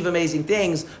can achieve amazing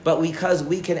things, but because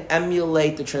we can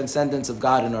emulate the transcendence of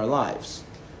God in our lives.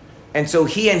 And so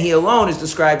he and he alone is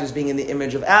described as being in the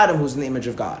image of Adam, who's in the image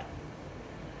of God.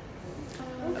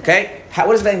 Okay?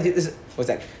 What does that do? What's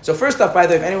that? So first off, by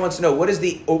the way, if anyone wants to know, what is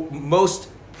the most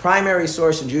primary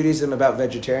source in Judaism about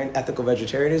ethical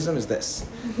vegetarianism is this.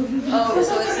 Oh,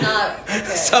 so it's not. Okay.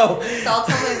 So I'll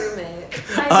tell my roommate.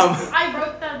 I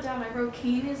wrote that down. I wrote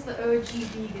Cain is the OG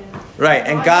vegan. Right,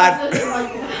 and God.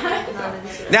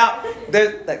 Now,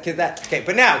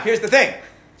 but now here's the thing.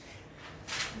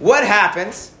 What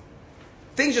happens?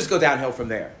 Things just go downhill from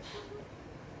there.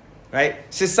 Right?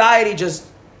 Society just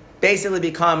basically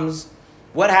becomes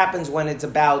what happens when it's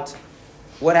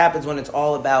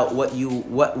all about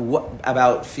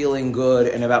about feeling good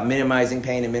and about minimizing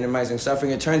pain and minimizing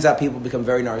suffering. It turns out people become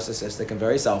very narcissistic and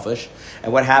very selfish.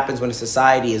 And what happens when a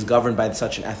society is governed by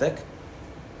such an ethic?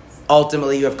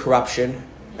 Ultimately, you have corruption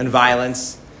and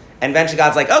violence. And eventually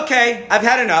God's like, okay, I've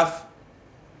had enough.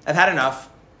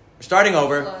 We're starting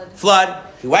over. Flood.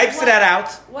 He wipes it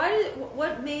out.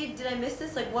 Did I miss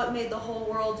this? What made the whole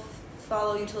world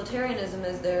follow utilitarianism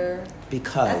as their ethic?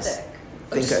 Because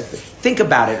Think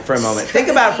about it for a moment.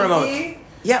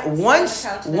 Yeah, no,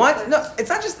 it's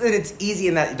not just that it's easy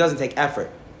and that it doesn't take effort.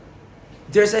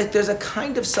 There's a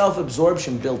kind of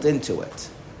self-absorption built into it.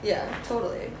 Yeah,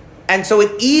 totally. And so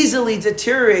it easily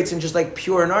deteriorates in just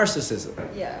pure narcissism.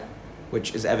 Yeah.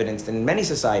 which is evidenced in many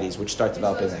societies which start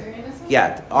developing that. Authoritarianism?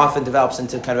 Yeah, it often develops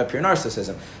into Authoritarianism? Yeah, it often develops into kind of a pure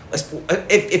narcissism.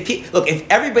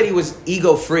 If everybody was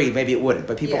ego-free, maybe it wouldn't,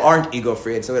 but people aren't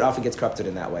ego-free, and so it often gets corrupted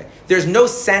in that way. There's no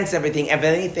sense of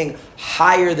anything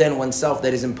higher than oneself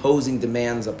that is imposing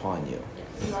demands upon you.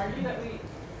 You argue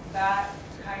that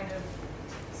kind of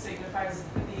signifies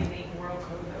the innate moral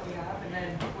code that we have, and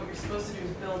then what you're supposed to do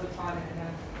is build upon it.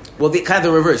 Well, kind of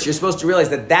the reverse. You're supposed to realize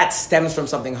that stems from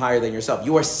something higher than yourself.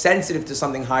 You are sensitive to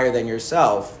something higher than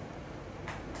yourself,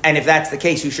 and if that's the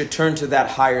case, you should turn to that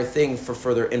higher thing for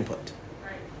further input,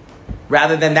 Right.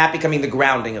 rather than that becoming the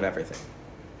grounding of everything.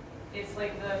 It's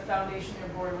like the foundation you're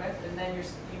born with, and then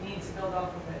you need to build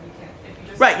off of it. You can't if you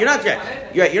just Right, you're not. want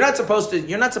it,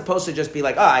 You're not supposed to just be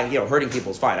like, hurting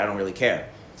people is fine. I don't really care.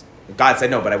 God said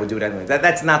no, but I would do it anyway.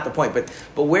 That's not the point.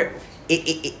 But where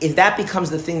if that becomes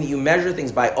the thing that you measure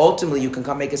things by, ultimately you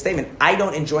can make a statement. I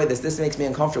don't enjoy this. This makes me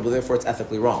uncomfortable. Therefore, it's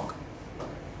ethically wrong.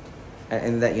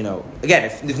 And that, again,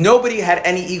 if nobody had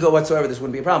any ego whatsoever, this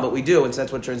wouldn't be a problem. But we do, and so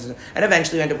that's what turns into. And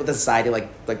eventually, you end up with a society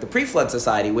like the pre-flood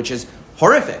society, which is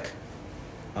horrific.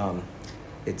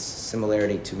 Its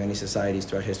similarity to many societies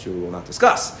throughout history we will not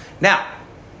discuss. Now,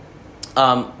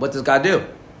 what does God do?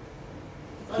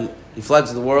 He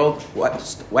floods the world,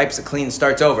 wipes it clean,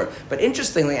 starts over. But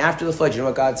interestingly, after the flood, you know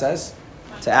what God says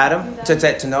to Adam, to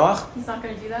Noach? He's not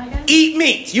going to do that again? Eat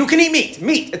meat. You can eat meat.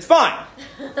 Meat, it's fine.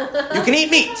 You can eat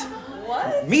meat.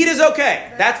 What? Meat is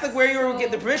okay. That's where you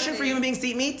get the permission for human beings to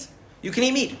eat meat. You can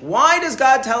eat meat. Why does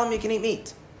God tell him you can eat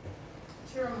meat?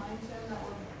 To remind him that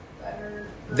we're better,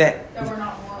 That we're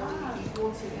not morally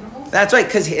equal to animals? That's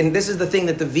right, and this is the thing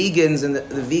that the vegans and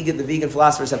the vegan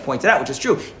philosophers have pointed out, which is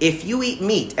true. If you eat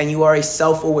meat and you are a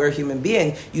self-aware human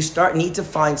being, you need to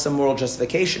find some moral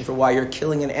justification for why you're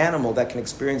killing an animal that can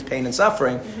experience pain and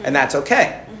suffering, and that's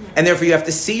okay. And therefore you have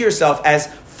to see yourself as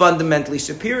fundamentally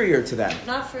superior to them.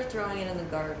 Not for throwing it in the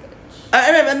garbage.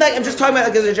 I'm just talking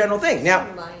about as a general thing. Now,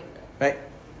 Reminder. right?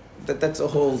 That's a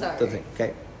whole other Sorry. thing,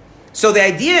 okay? So the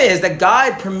idea is that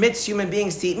God permits human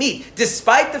beings to eat meat,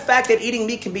 despite the fact that eating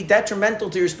meat can be detrimental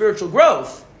to your spiritual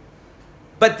growth.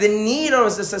 But the need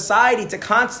of the society to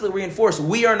constantly reinforce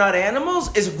we are not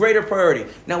animals is a greater priority.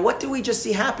 Now, what did we just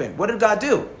see happen? What did God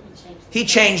do? He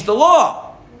changed the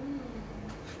law.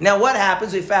 Now, what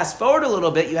happens? We fast forward a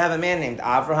little bit. You have a man named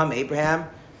Abraham,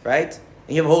 right?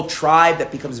 And you have a whole tribe that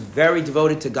becomes very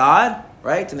devoted to God.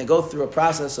 Right? And they go through a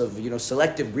process of,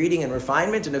 selective breeding and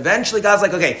refinement. And eventually God's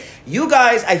like, okay, you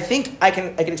guys, I think I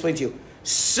can explain to you.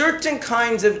 Certain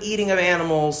kinds of eating of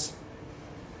animals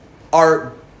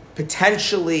are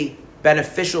potentially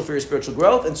beneficial for your spiritual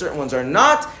growth, and certain ones are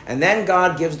not. And then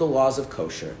God gives the laws of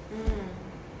kosher.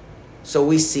 So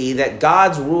we see that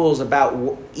God's rules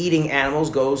about eating animals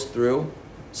goes through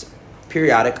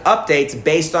periodic updates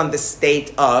based on the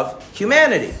state of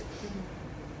humanity.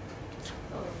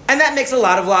 And that makes a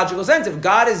lot of logical sense. If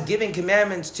God is giving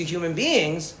commandments to human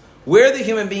beings, where the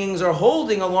human beings are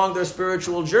holding along their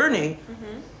spiritual journey,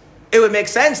 it would make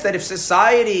sense that if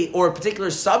society or a particular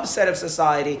subset of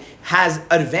society has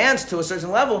advanced to a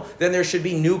certain level, then there should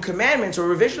be new commandments or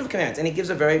revision of commandments. And he gives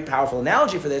a very powerful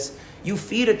analogy for this. You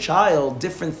feed a child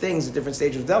different things at different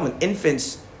stages of development.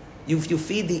 Infants, you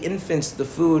feed the infants the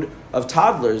food of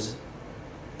toddlers,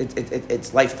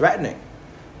 it's life-threatening.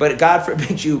 But God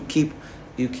forbid you keep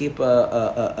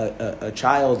a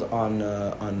child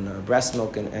on breast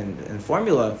milk and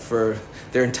formula for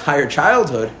their entire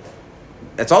childhood.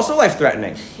 That's also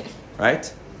life-threatening,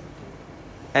 right?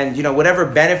 And whatever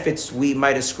benefits we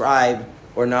might ascribe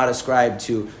or not ascribe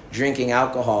to drinking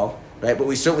alcohol, right? But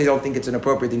we certainly don't think it's an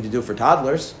appropriate thing to do for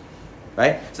toddlers,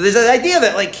 right? So there's an idea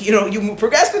that you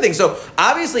progress through things. So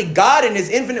obviously God in his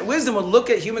infinite wisdom would look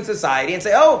at human society and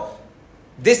say, oh,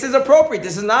 this is appropriate,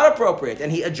 this is not appropriate.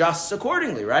 And he adjusts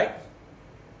accordingly, right?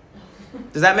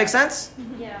 Does that make sense?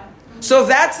 Yeah. So if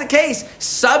that's the case,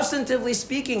 substantively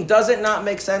speaking, does it not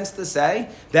make sense to say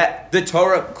that the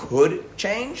Torah could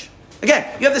change? Again,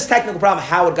 you have this technical problem,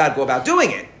 how would God go about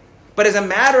doing it? But as a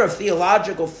matter of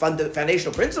theological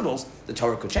foundational principles, the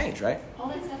Torah could change, right? All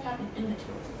that stuff happened in the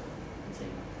Torah.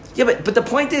 Yeah, but the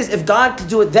point is, if God could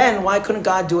do it then, why couldn't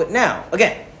God do it now?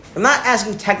 Again, I'm not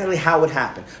asking technically how it would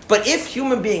happen. But if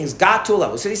human beings got to a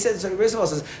level, so Rizal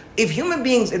says, if human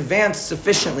beings advance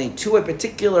sufficiently to a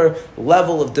particular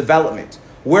level of development,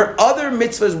 where other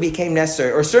mitzvahs became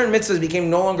necessary, or certain mitzvahs became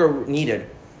no longer needed,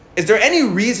 is there any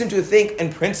reason to think,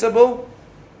 in principle,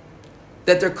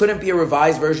 that there couldn't be a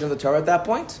revised version of the Torah at that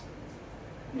point?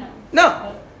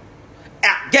 No.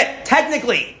 Again,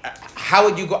 technically, how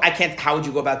would you go? How would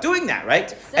you go about doing that,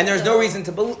 right? And there's no reason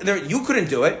to believe you couldn't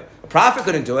do it. A prophet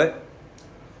couldn't do it.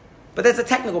 But that's a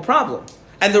technical problem.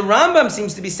 And the Rambam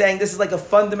seems to be saying this is like a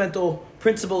fundamental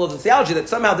principle of the theology, that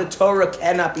somehow the Torah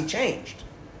cannot be changed.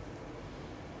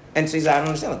 And so he's like, I don't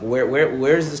understand, like,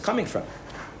 where is this coming from?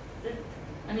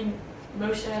 I mean,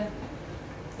 Moshe,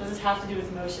 does this have to do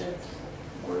with Moshe?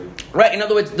 Right, in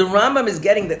other words, the Rambam is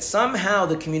getting that somehow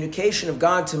the communication of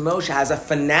God to Moshe has a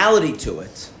finality to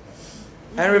it.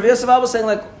 And Rabbi Yosef was saying,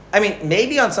 like, I mean,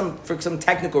 maybe for some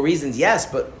technical reasons, yes,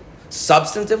 but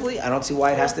substantively, I don't see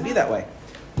why it has to be that way.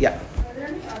 Yeah. Are there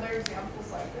any other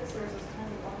examples like this, or is this kind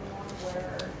of the only one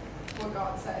where what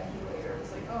God said, he later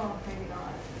was like, oh, maybe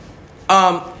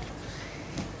not?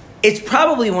 It's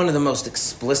probably one of the most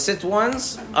explicit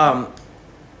ones.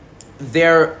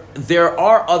 There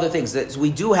are other things that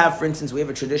we do have. For instance, we have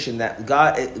a tradition that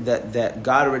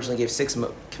God originally gave 6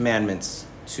 commandments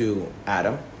to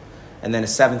Adam, and then a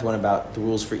 7th one about the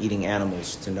rules for eating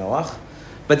animals to Noach.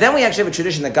 But then we actually have a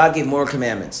tradition that God gave more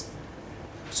commandments.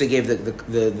 So he gave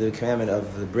the commandment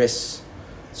of the bris,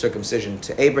 circumcision,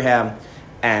 to Abraham,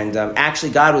 and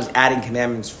actually God was adding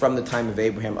commandments from the time of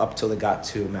Abraham up till they got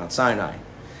to Mount Sinai.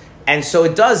 And so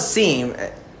it does seem,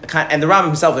 and the Rambam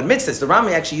himself admits this. The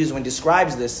Rambam actually uses when he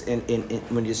describes this in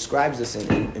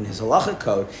his halachic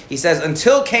code. He says,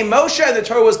 "Until came Moshe, and the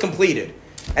Torah was completed,"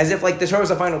 as if like the Torah was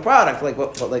the final product. Like,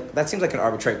 like that seems like an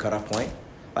arbitrary cutoff point.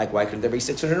 Like, why couldn't there be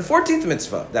 614th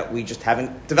mitzvah that we just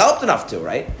haven't developed enough to?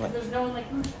 Right? There's no one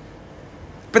like Moshe.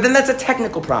 But then that's a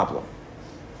technical problem.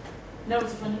 No,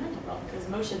 it's a fundamental problem because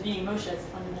Moshe being Moshe is a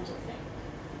fundamental thing.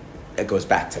 It goes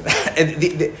back to that. And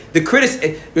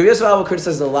Rabbi Yosef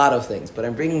criticizes a lot of things, but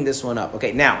I'm bringing this one up.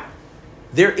 Okay, now,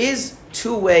 there is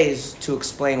 2 ways to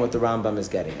explain what the Rambam is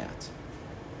getting at.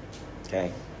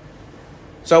 Okay?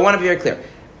 So I want to be very clear.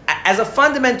 As a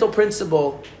fundamental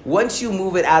principle, once you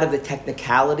move it out of the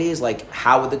technicalities, like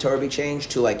how would the Torah be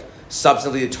changed, to like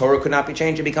substantively the Torah could not be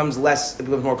changed, it becomes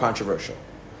more controversial.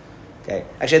 Okay.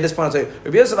 Actually, at this point, I'll tell you,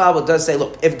 Rabbi Yosef does say,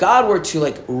 look, if God were to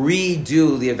like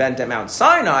redo the event at Mount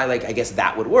Sinai, like I guess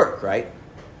that would work, right?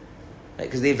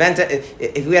 Because the event,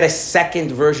 if we had a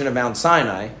second version of Mount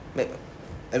Sinai, I mean,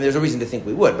 there's a reason to think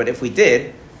we would, but if we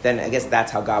did, then I guess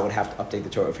that's how God would have to update the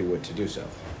Torah if he were to do so.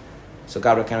 So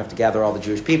God would kind of have to gather all the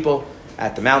Jewish people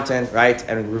at the mountain, right,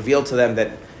 and reveal to them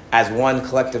that as one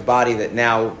collective body that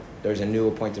now there's a new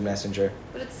appointed messenger.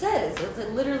 But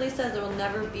it literally says there will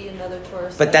never be another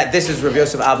Torah. But this is Rav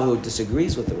Yosef Abba who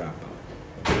disagrees with the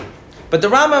Rambam. But the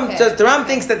Rambam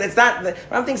thinks that it's not. The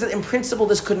Rambam thinks that in principle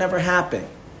this could never happen.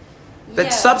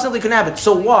 That substantively couldn't happen.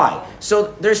 So why?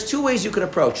 So there's 2 ways you could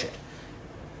approach it.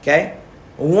 Okay,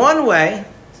 one way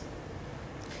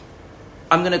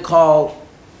I'm going to call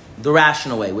the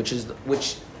rational way, which is the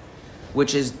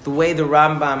way the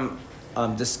Rambam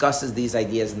discusses these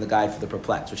ideas in the Guide for the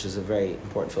Perplexed, which is a very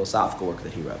important philosophical work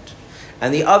that he wrote.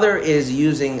 And the other is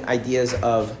using ideas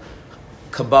of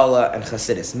Kabbalah and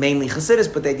Chassidus, mainly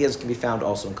Chassidus, but the ideas can be found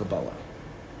also in Kabbalah.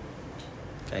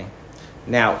 Okay.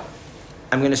 Now,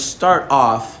 I'm going to start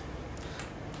off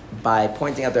by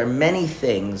pointing out there are many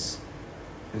things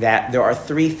that there are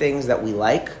 3 things that we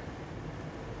like,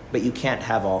 but you can't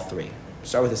have all 3.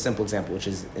 Start with a simple example, which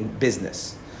is in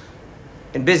business.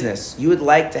 In business, you would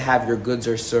like to have your goods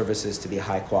or services to be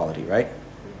high quality, right?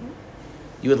 Mm-hmm.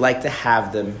 You would like to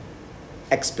have them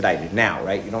expedited now,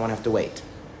 right? You don't want to have to wait.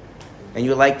 And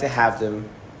you would like to have them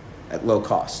at low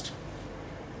cost,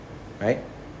 right?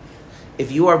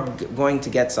 If you are going to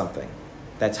get something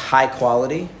that's high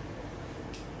quality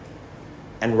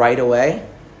and right away,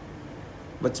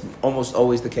 what's almost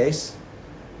always the case,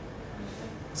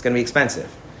 it's going to be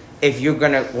expensive. If you're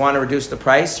going to want to reduce the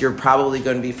price, you're probably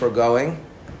going to be foregoing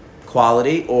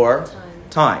quality or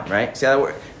time, right? See how that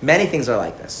works? Many things are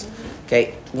like this. Mm-hmm.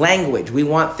 Okay, language. We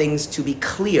want things to be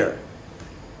clear.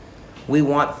 We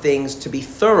want things to be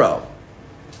thorough.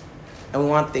 And we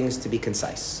want things to be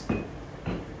concise.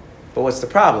 But what's the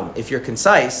problem? If you're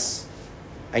concise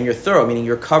and you're thorough, meaning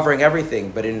you're covering everything,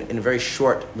 but in a very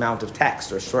short amount of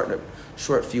text or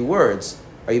short few words,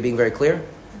 are you being very clear?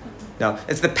 No,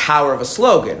 it's the power of a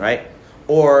slogan, right?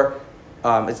 Or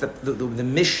it's the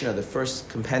Mishnah, the first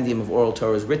compendium of oral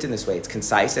Torah is written this way. It's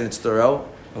concise and it's thorough.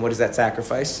 And what does that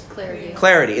sacrifice?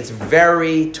 Clarity. It's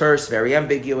very terse, very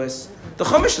ambiguous. The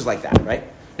Chumash is like that, right?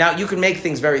 Now, you can make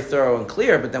things very thorough and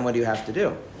clear, but then what do you have to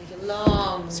do? Make it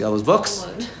long. See all those books?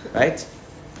 Right?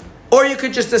 Or you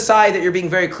could just decide that you're being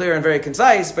very clear and very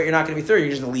concise, but you're not going to be thorough. You're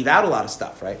just going to leave out a lot of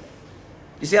stuff, right?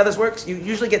 You see how this works? You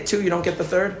usually get 2, you don't get the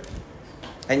 3rd.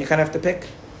 And you kind of have to pick.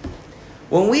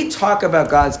 When we talk about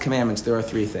God's commandments, there are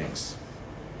 3 things.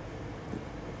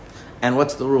 And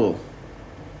what's the rule?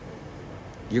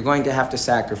 You're going to have to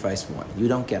sacrifice one. You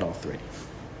don't get all 3.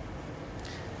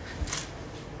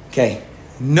 Okay,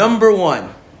 Number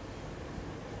one,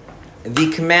 the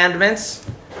commandments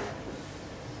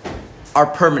are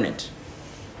permanent.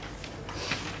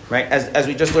 Right? As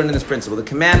we just learned in this principle, the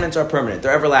commandments are permanent.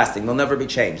 They're everlasting. They'll never be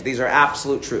changed. These are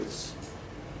absolute truths.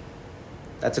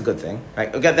 That's a good thing,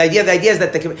 right? Okay, the idea is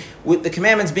that with the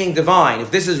commandments being divine, if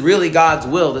this is really God's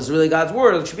will, this is really God's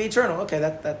word, it should be eternal. Okay,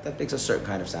 that makes a certain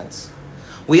kind of sense.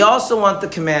 We also want the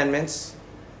commandments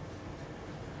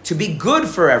to be good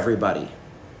for everybody.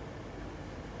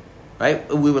 Right?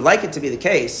 We would like it to be the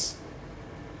case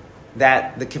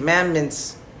that the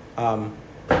commandments have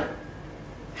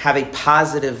a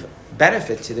positive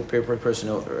benefit to the person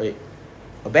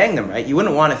obeying them, right? You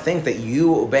wouldn't want to think that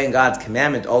you obeying God's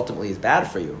commandment ultimately is bad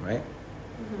for you, right?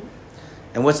 Mm-hmm.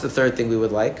 And what's the third thing we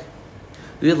would like?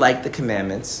 We would like the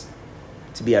commandments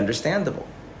to be understandable,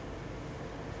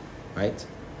 right?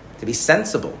 To be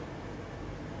sensible.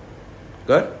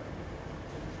 Good?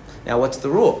 Now, what's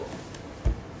the rule?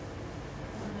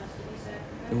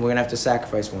 And we're going to have to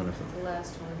sacrifice one of them. The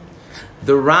last one.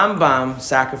 The Rambam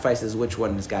sacrifices which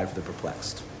one is guide for the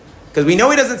perplexed. Because we know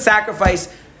he doesn't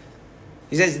sacrifice.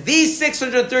 He says, these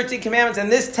 613 commandments in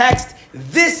this text,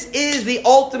 this is the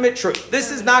ultimate truth. This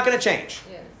is not going to change.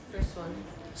 Yeah, first one.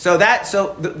 So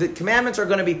the commandments are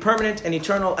going to be permanent and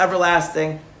eternal,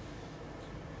 everlasting.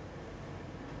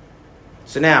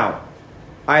 So now,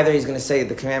 either he's going to say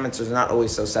the commandments are not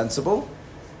always so sensible,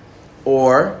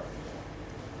 or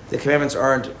the commandments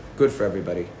aren't good for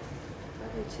everybody.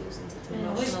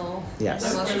 Emotional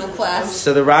class.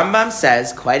 So the Rambam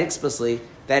says quite explicitly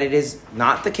that it is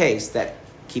not the case that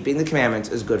keeping the commandments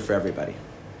is good for everybody.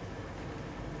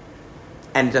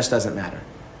 And it just doesn't matter.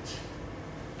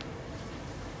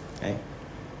 Okay?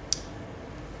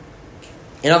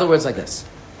 In other words, like this.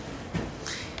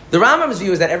 The Rambam's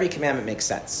view is that every commandment makes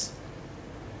sense.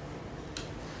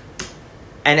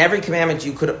 And every commandment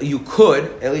you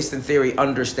could, at least in theory,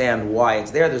 understand why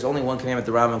it's there. There's only one commandment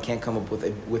the Rambam can't come up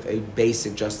with a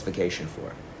basic justification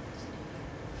for.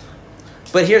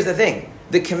 But here's the thing.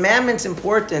 The commandment's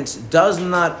importance does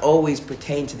not always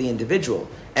pertain to the individual.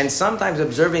 And sometimes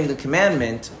observing the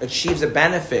commandment achieves a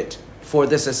benefit for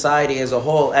the society as a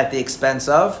whole at the expense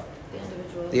of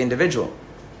the individual.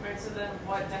 Right, so then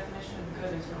what definition of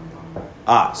good is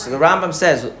Rambam? So the Rambam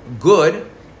says good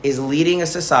is leading a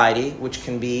society, which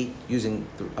can be, using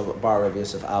Bar Rav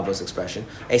Yosef Alba's expression,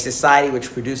 a society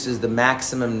which produces the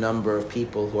maximum number of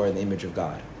people who are in the image of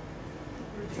God.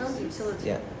 Sounds utilitarian.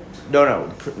 Yeah. No,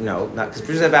 not because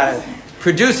produce about it.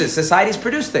 Produces. Societies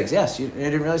produce things. Yes, you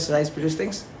didn't realize societies produce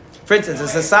things? For instance, a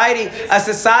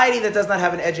society that does not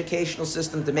have an educational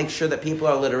system to make sure that people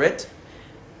are literate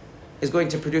is going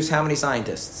to produce how many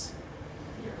scientists?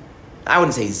 I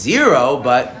wouldn't say zero,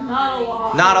 but Not a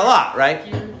lot. not a lot, right?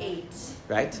 8.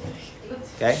 Right?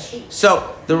 Okay?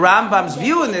 So the Rambam's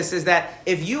view in this is that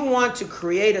if you want to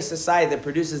create a society that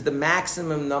produces the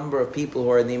maximum number of people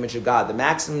who are in the image of God, the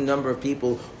maximum number of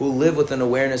people who live with an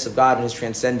awareness of God and His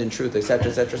transcendent truth, etc.,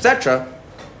 etc., etc.,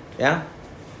 yeah?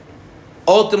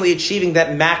 Ultimately achieving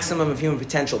that maximum of human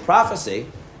potential prophecy,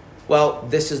 well,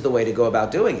 this is the way to go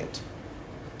about doing it.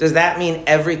 Does that mean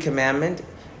every commandment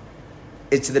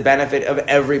is to the benefit of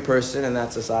every person in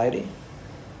that society?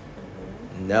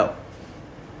 No.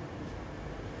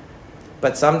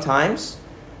 But sometimes,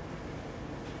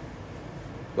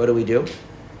 what do?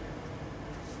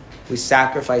 We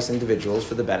sacrifice individuals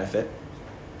for the benefit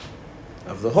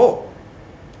of the whole.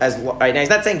 Right now, he's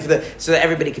not saying so that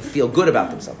everybody can feel good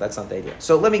about themselves. That's not the idea.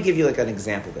 So let me give you an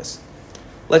example of this.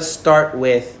 Let's start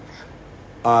with,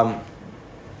 why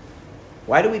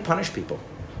do we punish people?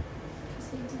 Because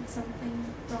they did something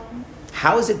wrong.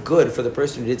 How is it good for the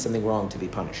person who did something wrong to be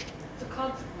punished? It's a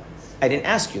consequence. I didn't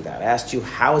ask you that. I asked you,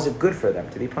 how is it good for them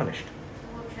to be punished?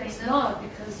 We'll train It's them. not,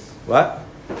 because What?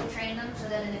 We'll train them so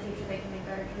that in the future they can make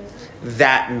better choices.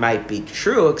 That might be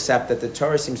true, except that the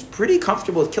Torah seems pretty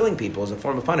comfortable with killing people as a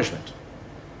form of punishment.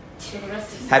 the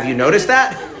rest is... Have you noticed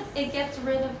that? It gets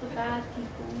rid of the bad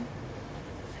people.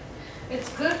 It's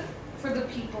good for the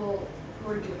people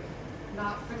who are doing it,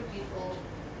 not for the people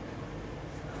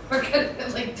who are gonna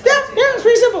Yeah, it's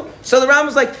pretty simple. So the Ram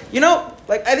was like,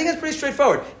 I think it's pretty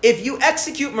straightforward. If you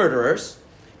execute murderers,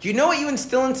 do you know what you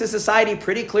instill into society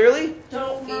pretty clearly?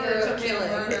 Don't Fear murder. of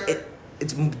killing.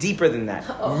 It's deeper than that.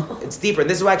 Oh. It's deeper. And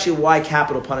this is actually why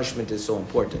capital punishment is so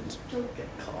important. Don't get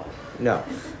caught. No.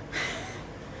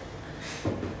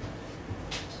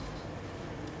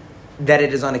 That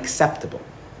it is unacceptable.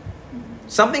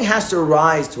 Something has to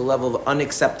rise to a level of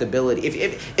unacceptability.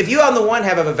 If you, on the one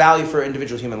hand, have a value for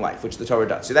individual human life, which the Torah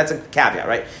does, so that's a caveat,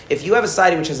 right? If you have a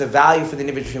society which has a value for the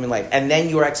individual human life, and then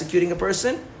you are executing a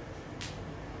person,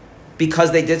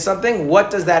 because they did something, what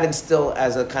does that instill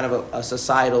as a kind of a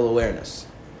societal awareness?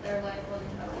 Their life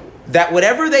wasn't value. That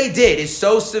whatever they did is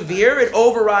so severe, it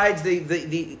overrides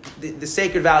the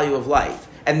sacred value of life.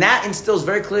 And that instills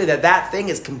very clearly that thing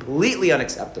is completely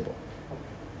unacceptable.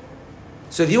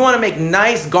 So if you want to make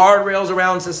nice guardrails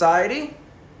around society,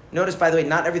 notice, by the way,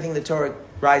 not everything in the Torah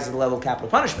rises to the level of capital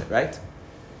punishment, right?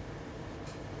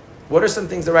 What are some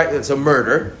things that rise? So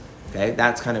murder, okay,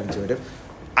 that's kind of intuitive.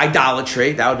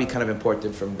 Idolatry, that would be kind of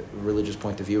important from the religious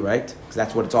point of view, right? Because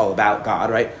that's what it's all about,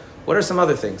 God, right? What are some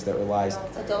other things that relies?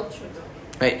 Adultery.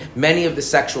 Right, many of the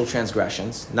sexual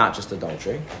transgressions, not just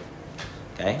adultery,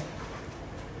 okay?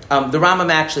 The Rambam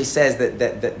actually says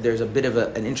that there's a bit of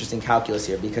an interesting calculus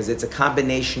here because it's a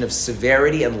combination of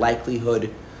severity and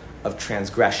likelihood of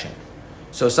transgression.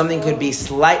 So something could be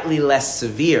slightly less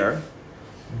severe,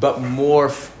 but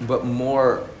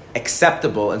more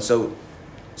acceptable. And so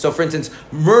for instance,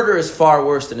 murder is far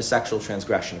worse than a sexual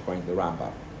transgression, according to the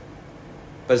Rambam.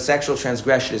 But a sexual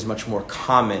transgression is much more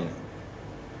common.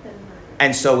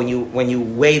 And so when you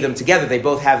weigh them together, they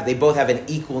both have an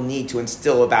equal need to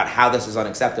instill about how this is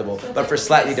unacceptable, so but for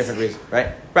slightly different reasons,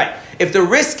 right? Right. If the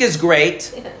risk is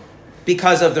great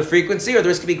because of the frequency, or the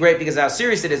risk could be great because of how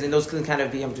serious it is, and those can kind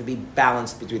of have to be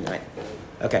balanced between them, right?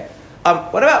 Okay.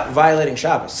 What about violating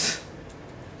Shabbos?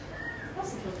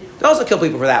 They also kill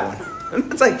people for that one.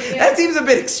 It's like that seems a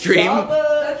bit extreme.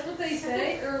 That's what they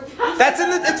say. Or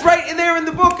It's right in there in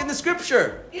the book, in the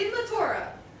scripture. in the Torah.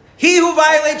 He who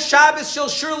violates Shabbos shall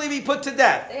surely be put to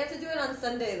death. They have to do it on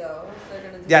Sunday, though. If they're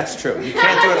gonna do That's true. You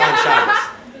can't do it on Shabbos.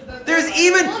 There's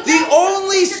even the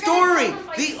only story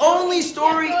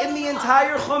in the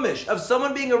entire Chumash of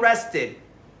someone being arrested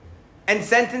and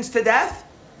sentenced to death.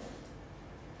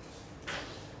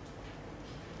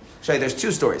 Show you, there's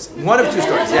two stories. One of two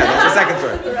stories. Yeah, that's the second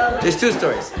story. There's two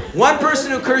stories. One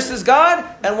person who curses God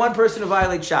and one person who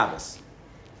violates Shabbos.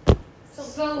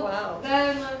 So Wow.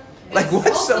 then, Like, it's what's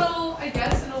also, so- I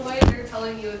guess, in a way, they're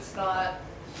telling you it's not.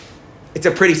 It's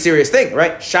a pretty serious thing,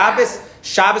 right? Shabbos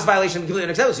violation is completely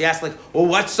unacceptable. So you ask, like, well,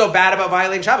 what's so bad about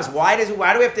violating Shabbos? Why do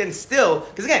we have to instill?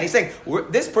 Because again, he's saying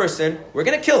this person, we're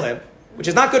going to kill him, which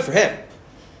is not good for him,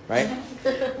 right?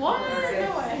 What?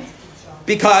 No way.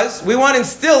 Because we want to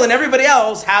instill in everybody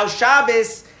else how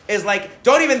Shabbos is like,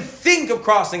 don't even think of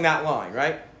crossing that line,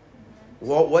 right?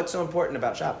 Well, what's so important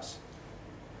about Shabbos?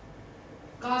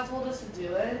 God told us to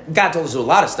do it. God told us to do a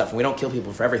lot of stuff, and we don't kill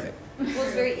people for everything. Well,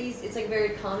 it's very easy. It's like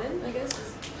very common, I guess.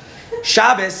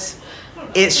 Shabbos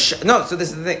is so this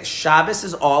is the thing. Shabbos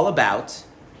is all about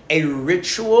a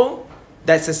ritual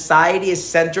that society is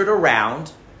centered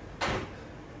around.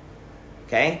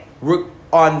 Okay,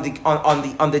 on the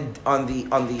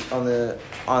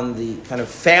kind of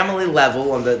family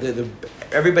level, on the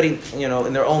everybody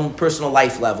in their own personal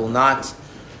life level, not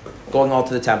going all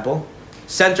to the temple.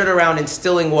 Centered around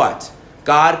instilling what?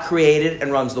 God created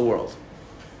and runs the world.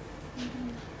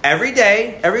 Every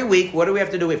day, every week, what do we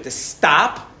have to do? We have to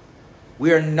stop.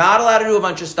 We are not allowed to do a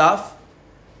bunch of stuff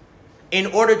in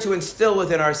order to instill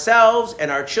within ourselves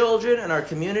and our children and our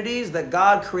communities that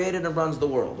God created and runs the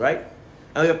world, right?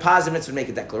 And we have positive mitzvah to make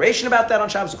a declaration about that on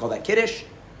Shabbos. We call that Kiddush,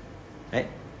 right?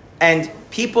 And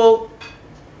people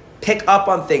pick up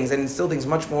on things and instill things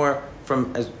much more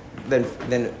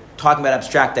than talking about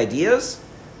abstract ideas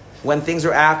when things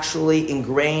are actually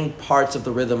ingrained parts of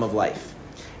the rhythm of life.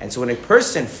 And so when a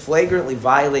person flagrantly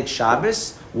violates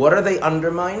Shabbos, what are they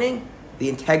undermining? The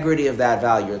integrity of that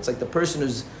value. It's like the person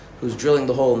who's drilling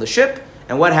the hole in the ship,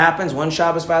 and what happens? One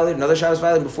Shabbos violated, another Shabbos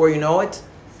violated, before you know it,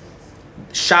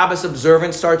 Shabbos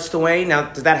observance starts to wane.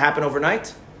 Now, does that happen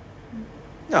overnight?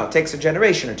 No, it takes a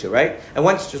generation or two, right? And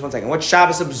once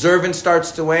Shabbos observance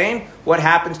starts to wane, what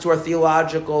happens to our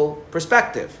theological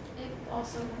perspective?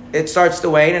 It starts to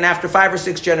wane, and after 5 or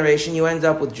 6 generations, you end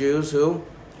up with Jews who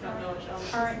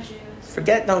Aren't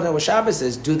Jews. don't know what Shabbos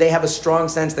is. Do they have a strong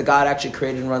sense that God actually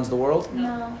created and runs the world?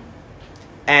 No.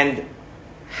 And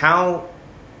how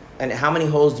many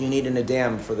holes do you need in a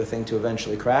dam for the thing to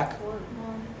eventually crack?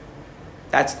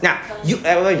 That's now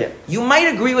you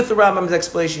might agree with the Rambam's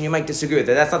explanation. You might disagree with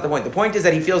it. That's not the point. The point is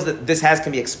that he feels that this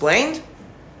can be explained.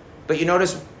 But you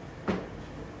notice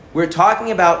we're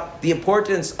talking about the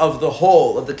importance of the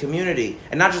whole of the community,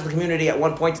 and not just the community at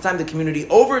one point in time, the community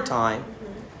over time.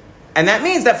 And that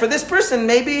means that for this person,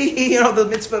 maybe the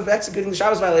mitzvah of executing the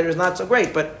Shabbos violator is not so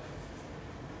great. But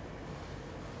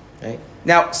right?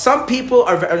 Now, some people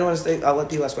are. I'll let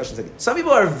people ask questions again. Some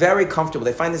people are very comfortable.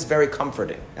 They find this very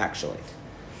comforting, actually,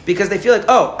 because they feel like,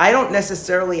 I don't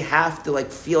necessarily have to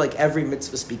feel like every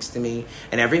mitzvah speaks to me,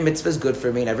 and every mitzvah is good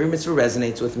for me, and every mitzvah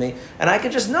resonates with me, and I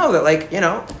can just know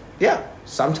that,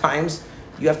 sometimes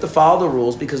you have to follow the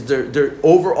rules because they're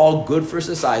overall good for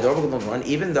society, they're overall good run,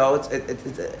 even though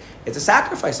it's a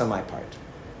sacrifice on my part.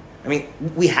 I mean,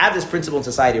 we have this principle in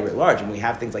society writ large, and we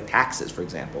have things like taxes, for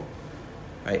example,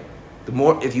 right? The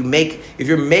more, if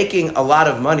you're making a lot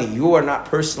of money, you are not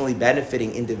personally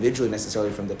benefiting individually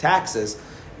necessarily from the taxes,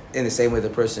 in the same way the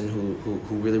person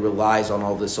who really relies on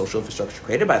all the social infrastructure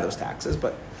created by those taxes.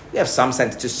 But we have some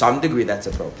sense, to some degree, that's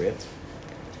appropriate.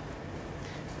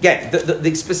 Again,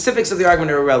 the specifics of the argument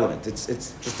are irrelevant. It's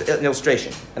just an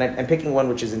illustration, and I'm picking one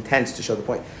which is intense to show the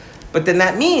point. But then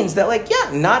that means that,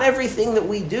 not everything that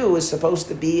we do is supposed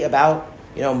to be about,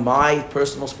 my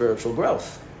personal spiritual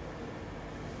growth.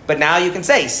 But now you can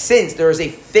say, since there is a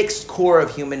fixed core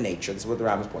of human nature, this is what the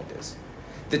Rambam's point is,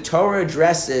 the Torah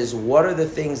addresses what are the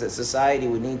things that society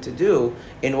would need to do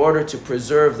in order to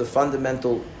preserve the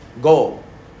fundamental goal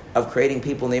of creating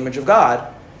people in the image of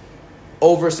God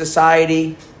over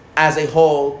society as a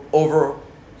whole, over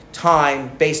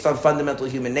time, based on fundamental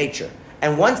human nature.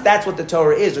 And once that's what the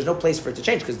Torah is, there's no place for it to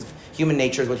change because human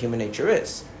nature is what human nature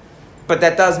is. But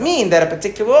that does mean that a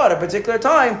particular law at a particular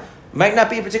time might not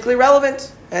be particularly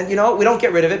relevant. And, we don't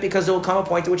get rid of it because there will come a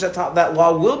point at which that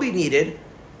law will be needed.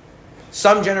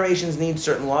 Some generations need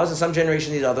certain laws and some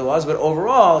generations need other laws. But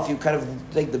overall, if you kind of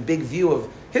take the big view of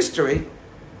history,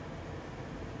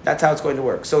 that's how it's going to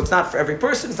work. So it's not for every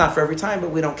person, it's not for every time,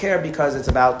 but we don't care because it's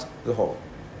about the whole.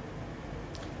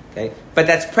 Okay? But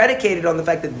that's predicated on the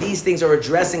fact that these things are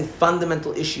addressing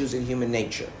fundamental issues in human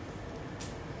nature.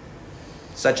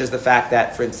 Such as the fact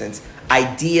that, for instance,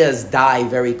 ideas die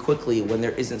very quickly when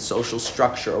there isn't social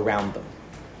structure around them.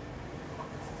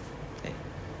 Okay?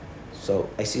 So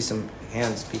I see some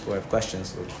hands, people have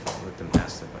questions, let them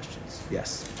ask their questions.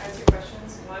 Yes? I have two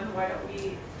questions. One, why don't we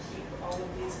keep all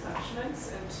of these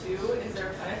punishments? And two, is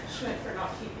there a punishment for not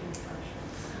keeping these punishments?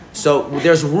 So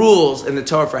there's rules in the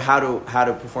Torah for how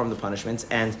to perform the punishments,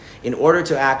 and in order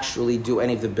to actually do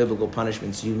any of the biblical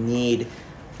punishments, you need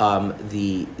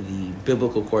the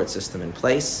biblical court system in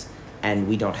place, and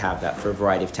we don't have that for a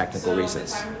variety of technical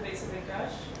reasons. So at the time of the Beis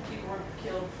HaMikdash, people were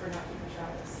killed for not keeping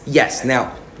Shabbos?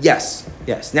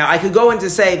 Yes. Now I could go into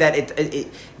say that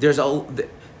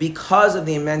because of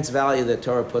the immense value that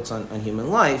Torah puts on human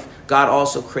life, God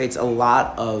also creates a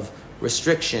lot of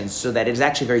restrictions so that it is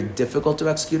actually very difficult to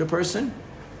execute a person.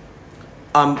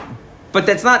 But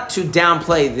that's not to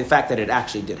downplay the fact that it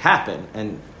actually did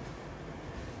happen.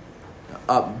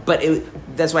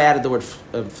 That's why I added the word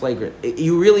flagrant.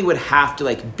 You really would have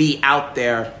to be out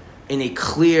there in a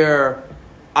clear,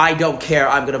 I don't care,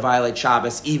 I'm going to violate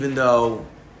Shabbos, even though,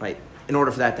 right, in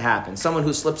order for that to happen. Someone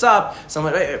who slips up,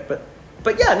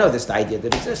 but yeah, no, this is the idea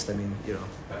that exists. I mean,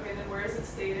 Okay, then where is it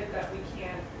stated that we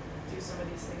can't do some of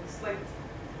these things?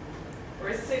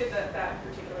 Where is it stated that in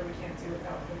particular we can't do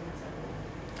without putting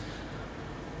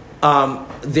the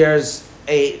temple? There's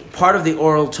a part of the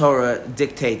oral Torah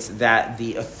dictates that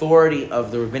the authority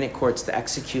of the rabbinic courts to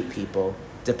execute people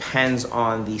depends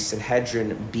on the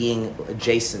Sanhedrin being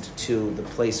adjacent to the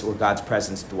place where God's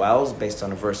presence dwells, based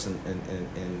on a verse in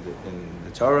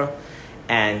the Torah.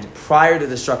 And prior to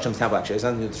the destruction of the temple, actually, there's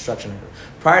nothing to do with destruction.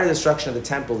 Prior to the destruction of the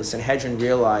temple, the Sanhedrin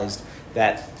realized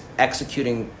that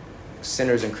executing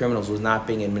sinners and criminals was not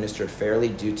being administered fairly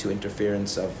due to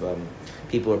interference of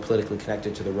people who are politically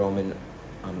connected to the Roman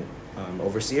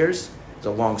overseers. It's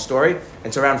a long story.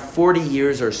 And so around 40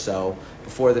 years or so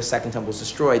before the Second Temple was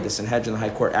destroyed, the Sanhedrin, the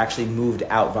High Court, actually moved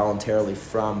out voluntarily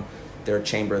from their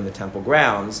chamber in the temple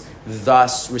grounds,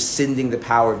 thus rescinding the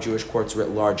power of Jewish courts writ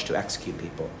large to execute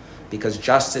people. Because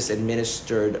justice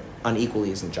administered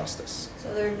unequally isn't justice.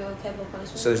 So there are no capital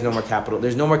punishments? So there's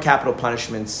no more capital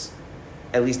punishments,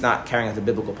 at least not carrying out the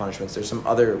biblical punishments. There's some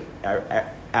other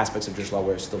aspects of Jewish law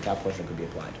where still capital punishment could be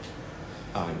applied.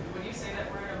 Would you say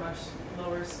that we're at a much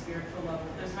lower spiritual level?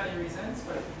 There's many reasons,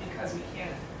 but because we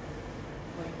can't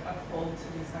uphold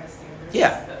to these high standards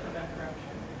that prevent corruption?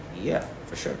 Yeah,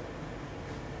 for sure.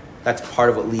 That's part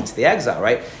of what leads to the exile,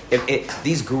 right? If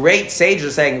these great sages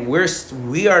are saying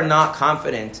we are not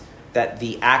confident that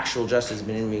the actual justice has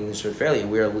been administered fairly,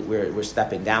 we're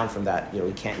stepping down from that.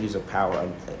 We can't use our power,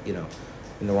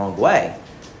 in the wrong way.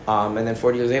 And then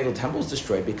 40 years later, the temple's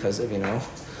destroyed because of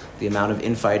the amount of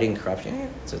infighting,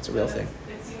 corruption. It's a real thing.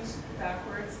 It seems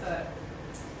backwards that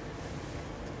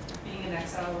being in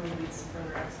exile only leads to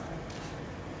further exile.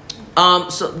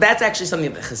 So that's actually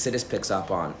something that Chassidus picks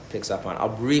up on. I'll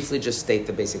briefly just state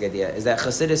the basic idea, is that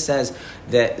Chassidus says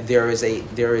that there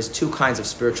is two kinds of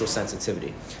spiritual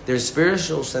sensitivity. There's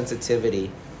spiritual sensitivity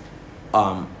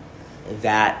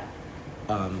that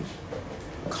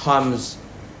comes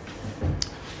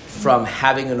from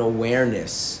having an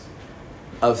awareness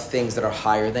of things that are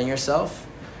higher than yourself.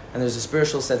 and there's a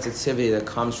spiritual sensitivity that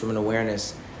comes from an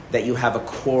awareness that you have a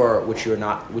core which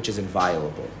is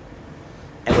inviolable.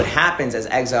 And what happens as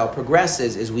exile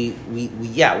progresses is we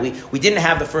didn't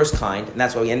have the first kind, and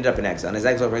that's why we ended up in exile. And as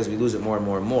exile progresses, we lose it more and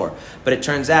more and more. But it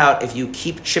turns out, if you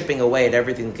keep chipping away at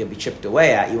everything that can be chipped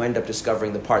away at, you end up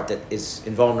discovering the part that is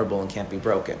invulnerable and can't be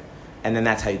broken. And then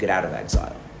that's how you get out of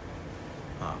exile.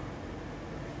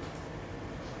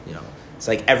 It's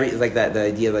like the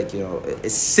idea,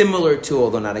 is similar to,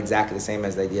 although not exactly the same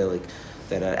as the idea,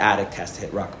 that an addict has to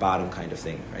hit rock bottom kind of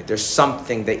thing, right? There's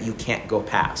something that you can't go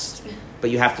past, but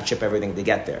you have to chip everything to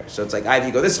get there. So it's like either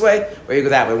you go this way or you go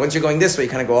that way. Once you're going this way, you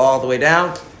kind of go all the way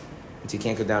down until you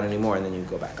can't go down anymore, and then you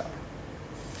go back up.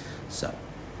 So,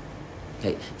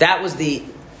 okay, that was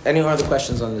any other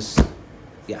questions on this?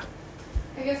 Yeah.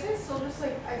 I guess I still just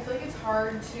I feel like it's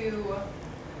hard to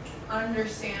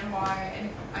understand why,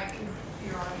 and I could be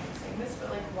wrong in saying this, but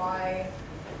why,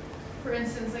 for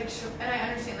instance, and I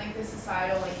understand the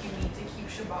societal, you need to keep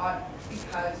Shabbat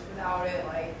because without it,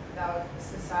 without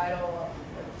societal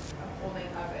upholding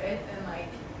of it, then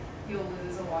you'll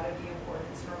lose a lot of the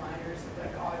importance and reminders of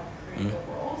that God created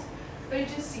the world. But it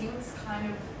just seems kind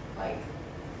of it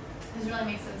doesn't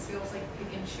really make sense to be able to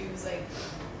pick and choose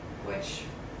which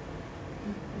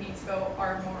mitzvot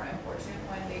are more important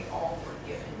when they all were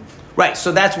given. Right,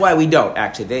 so that's why we don't,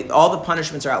 actually. All the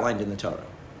punishments are outlined in the Torah.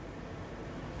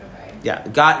 Okay. Yeah,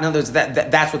 God, in other words,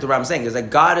 that's what the Rambam is saying, is that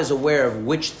God is aware of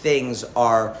which things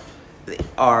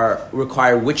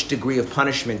require which degree of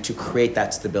punishment to create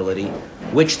that stability,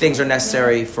 which things are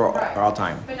necessary for all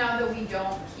time. But now that we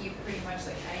don't keep pretty much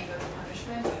any of those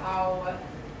punishments, how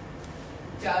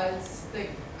does the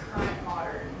current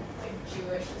modern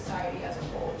Jewish society as a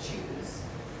whole choose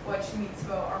which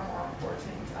mitzvot are more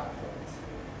important to uphold?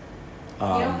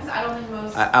 Because I don't think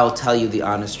most... I'll tell you the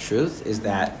honest truth is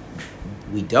that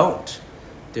we don't.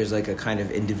 There's a kind of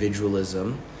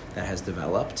individualism that has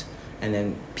developed, and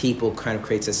then people kind of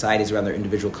create societies around their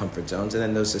individual comfort zones, and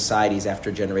then those societies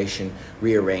after a generation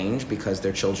rearrange because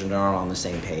their children are on the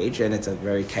same page, and it's a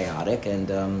very chaotic, and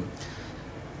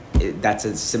that's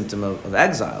a symptom of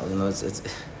exile.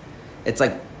 It's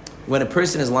like when a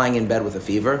person is lying in bed with a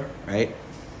fever, right?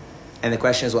 And the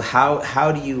question is, well,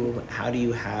 how do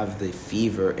you have the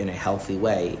fever in a healthy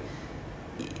way?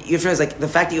 You have to realize, the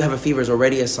fact that you have a fever is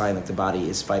already a sign that the body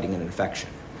is fighting an infection.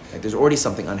 There's already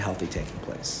something unhealthy taking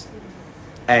place.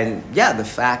 And the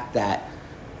fact that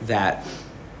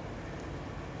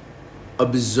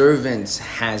observance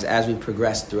has, as we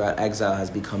progressed throughout exile,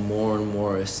 has become more and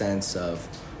more a sense of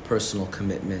personal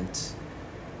commitment,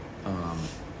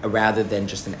 rather than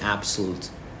just an absolute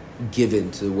given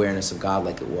to the awareness of God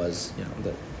like it was,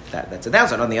 that's a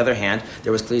downside. On the other hand,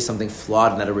 there was clearly something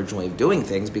flawed in that original way of doing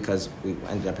things because we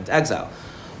ended up into exile.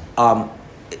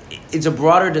 It's a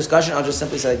broader discussion. I'll just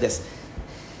simply say this.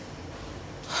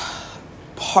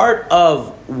 Part of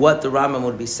what the Rambam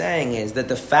would be saying is that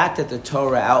the fact that the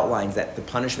Torah outlines that the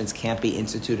punishments can't be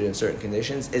instituted in certain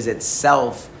conditions is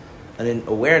itself an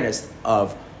awareness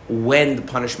of when the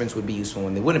punishments would be useful and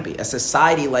when they wouldn't be. A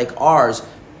society like ours,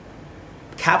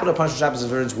 capital punishment Shabbos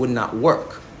observance would not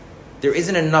work. There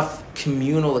isn't enough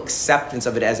communal acceptance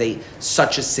of it as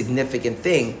such a significant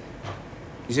thing.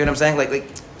 You see what I'm saying?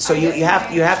 So you have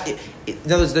to. In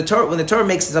other words, the Torah, when the Torah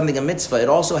makes something a mitzvah, it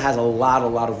also has a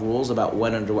lot of rules about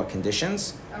when, under what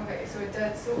conditions. Okay, so it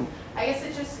does. So I guess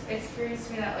it's curious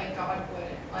to me that God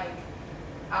wouldn't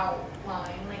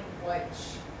outline which.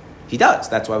 He does.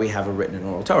 That's why we have a written and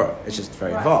oral Torah. It's just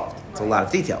very involved. It's a lot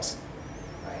of details.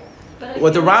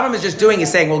 What the Rambam is just doing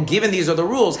is saying, well, given these are the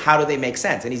rules, how do they make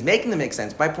sense? And he's making them make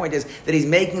sense. My point is that he's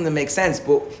making them make sense,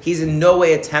 but he's in no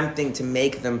way attempting to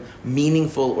make them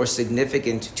meaningful or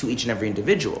significant to each and every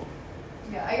individual.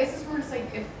 Yeah, I guess it's more just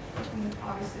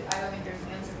obviously, I don't think there's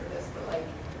an answer for this, but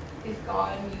if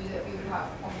God knew that we would have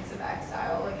points of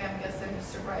exile, I guess I'm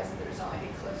just surprised that there's not a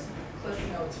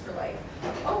cliff notes for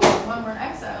when we're in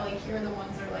exile, here are the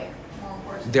ones that are more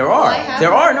important. There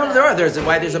are. There's a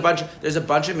bunch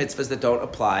of mitzvahs that don't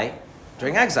apply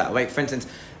during exile. For instance,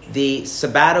 the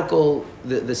sabbatical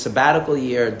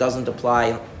year doesn't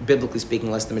apply, biblically speaking,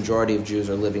 unless the majority of Jews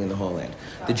are living in the Holy Land.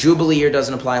 The Jubilee year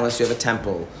doesn't apply unless you have a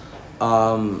temple.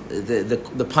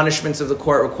 The punishments of the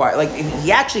court require,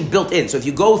 he actually built in. So if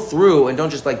you go through and don't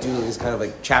just do these kind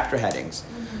of chapter headings,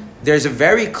 there's a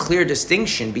very clear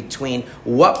distinction between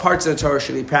what parts of the Torah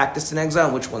should be practiced in exile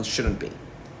and which ones shouldn't be.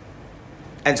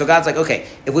 And so God's okay,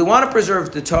 if we want to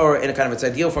preserve the Torah in a kind of its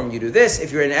ideal form, you do this.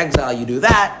 If you're in exile, you do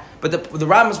that. But the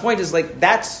Rambam's point is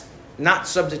that's not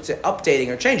subject to updating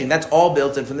or changing. That's all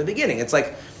built in from the beginning. It's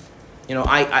and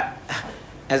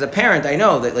As a parent, I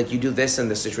know that like you do this in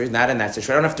this situation, that in that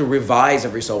situation. I don't have to revise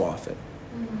every so often.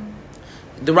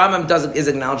 The Rambam is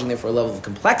acknowledging there for a level of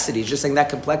complexity. He's just saying that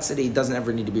complexity doesn't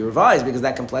ever need to be revised because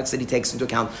that complexity takes into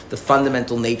account the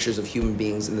fundamental natures of human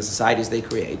beings and the societies they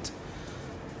create.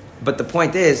 But the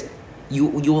point is, you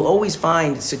will always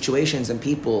find situations and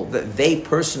people that they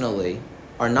personally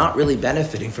are not really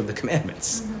benefiting from the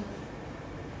commandments.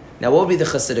 Now, what would be the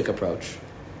Hasidic approach?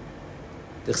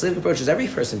 The Hasidic approach is every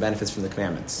person benefits from the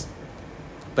commandments.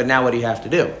 But now what do you have to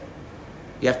do?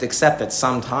 You have to accept that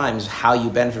sometimes how you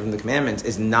benefit from the commandments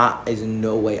is in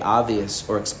no way obvious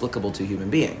or explicable to a human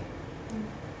being.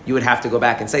 You would have to go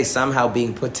back and say somehow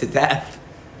being put to death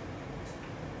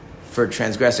for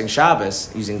transgressing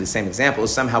Shabbos, using the same example,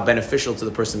 is somehow beneficial to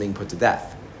the person being put to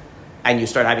death. And you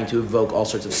start having to evoke all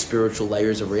sorts of spiritual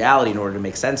layers of reality in order to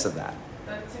make sense of that.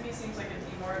 That to me seems like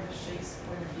it'd be more of a Sheikh's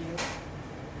point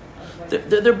of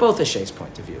view. They're both a Sheikh's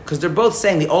point of view, because they're both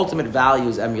saying the ultimate value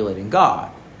is emulating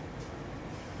God.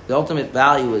 The ultimate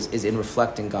value is in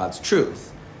reflecting God's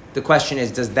truth. The question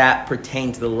is, does that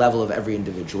pertain to the level of every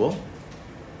individual?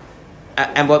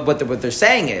 And what they're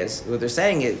saying is,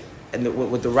 and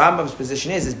what the Rambam's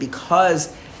position is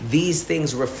because these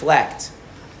things reflect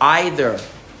either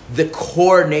the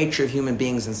core nature of human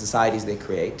beings and societies they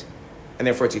create, and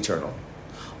therefore it's eternal,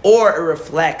 or it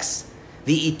reflects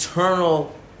the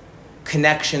eternal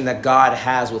connection that God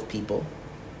has with people.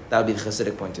 That would be the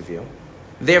Hasidic point of view.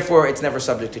 Therefore, it's never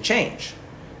subject to change.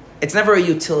 It's never a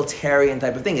utilitarian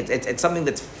type of thing. It's something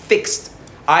that's fixed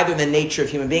either in the nature of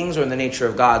human beings or in the nature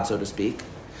of God, so to speak.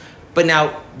 But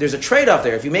now, there's a trade-off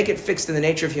there. If you make it fixed in the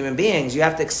nature of human beings, you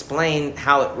have to explain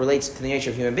how it relates to the nature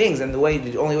of human beings. And the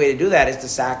only way to do that is to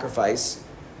sacrifice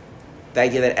the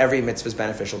idea that every mitzvah is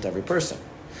beneficial to every person.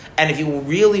 And if you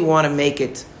really want to make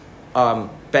it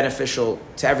beneficial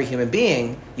to every human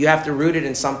being, you have to root it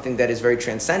in something that is very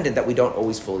transcendent that we don't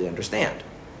always fully understand.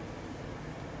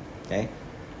 Okay?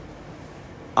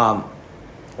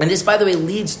 And this, by the way,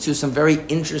 leads to some very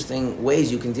interesting ways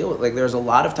you can deal with it. Like, there's a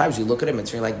lot of times you look at a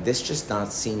mitzvah and you're like, this just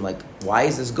doesn't seem like, why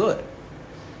is this good?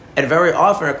 And very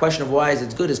often a question of why is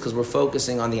it good is because we're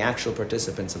focusing on the actual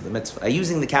participants of the mitzvah.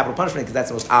 Using the capital punishment because that's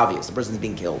the most obvious. The person's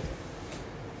being killed.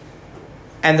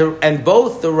 And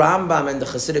both the Rambam and the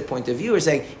Hasidic point of view are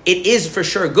saying, it is for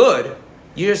sure good.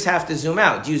 You just have to zoom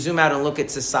out. Do you zoom out and look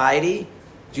at society?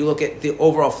 Do you look at the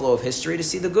overall flow of history to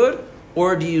see the good?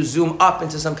 Or do you zoom up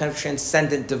into some kind of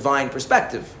transcendent divine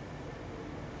perspective?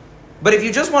 But if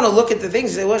you just want to look at the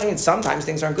things, you say, well, I mean, sometimes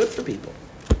things aren't good for people.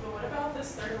 But what about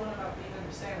this third one about being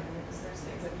understandable? Because there's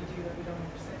things that we do that we don't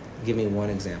understand. Give me one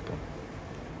example.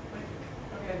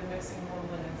 Okay, the mixing wool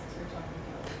and linen that you're talking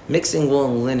about. Mixing wool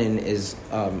and linen is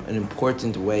an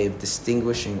important way of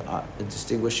distinguishing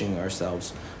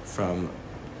ourselves from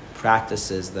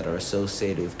practices that are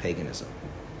associated with paganism.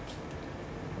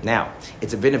 Now,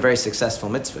 it's been a very successful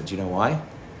mitzvah. Do you know why?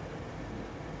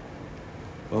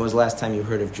 When was the last time you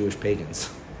heard of Jewish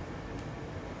pagans?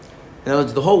 In other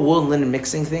words, the whole wool and linen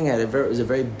mixing thing was a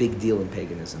very big deal in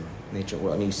paganism.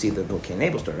 Well, I mean, you see the whole Cain and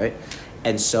Abel story, right?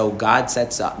 And so God,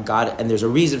 and there's a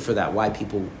reason for that, why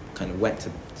people kind of went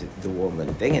to the wool and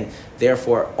linen thing. And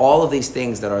therefore, all of these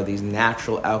things that are these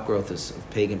natural outgrowths of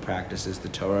pagan practices, the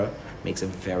Torah makes a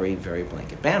very, very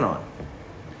blanket ban on.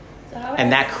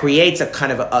 And that creates a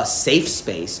kind of a safe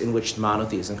space in which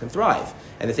monotheism can thrive.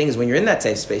 And the thing is, when you're in that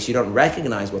safe space, you don't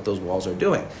recognize what those walls are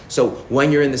doing. So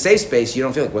when you're in the safe space, you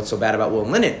don't feel like, what's so bad about wool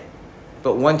and linen?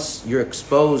 But once you're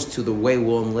exposed to the way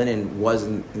wool and linen was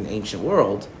in the ancient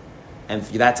world, and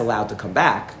that's allowed to come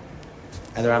back,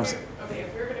 and there I'm saying, okay,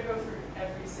 if we're going to go through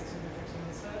every 613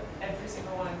 mitzvah, every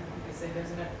single one, you could say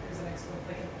there's an excellent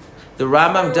thing. The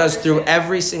Rambam does through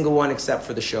every single one except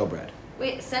for the showbread.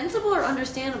 Wait, sensible or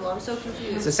understandable? I'm so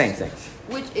confused. It's the same thing.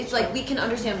 Which it's like we can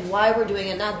understand why we're doing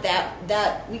it, not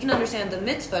that we can understand the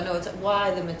mitzvah. No, it's why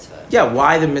the mitzvah. Yeah,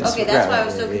 why the mitzvah? Okay, that's why I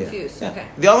was so confused. Yeah. Okay.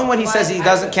 The only one he says he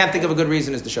can't think of a good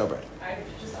reason is the showbread. I've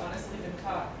just honestly been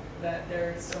taught that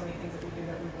there are so many things that we do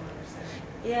that we don't understand.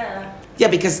 Yeah. Yeah,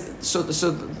 because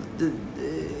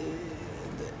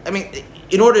I mean,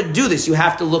 in order to do this, you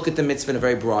have to look at the mitzvah in a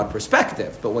very broad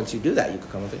perspective. But once you do that, you can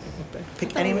come up with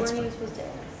pick any mitzvah.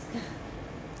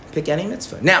 Pick any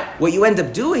mitzvah. Now, what you end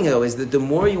up doing, though, is that the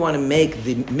more you want to make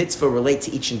the mitzvah relate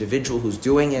to each individual who's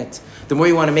doing it, the more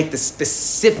you want to make the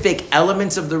specific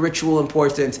elements of the ritual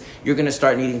important, you're going to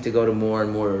start needing to go to more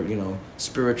and more,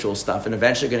 spiritual stuff. And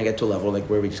eventually you're going to get to a level like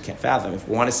where we just can't fathom. If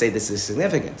we want to say this is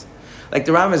significant. Like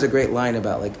the Rambam has a great line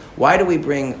about, like, why do we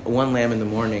bring one lamb in the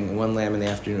morning and one lamb in the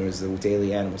afternoon as the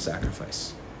daily animal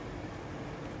sacrifice?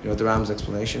 You know what the Rambam's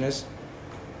explanation is?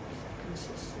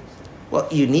 Well,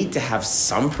 you need to have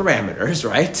some parameters,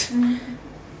 right?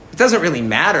 It doesn't really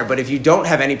matter, but if you don't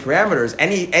have any parameters,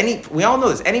 we all know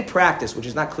this, any practice which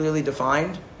is not clearly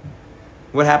defined,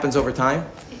 what happens over time?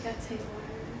 It gets haywire.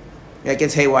 It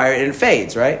gets haywire and it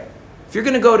fades, right? If you're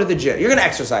going to go to the gym, you're going to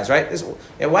exercise, right?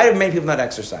 Why do many people not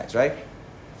exercise, right?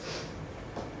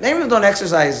 Many people don't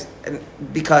exercise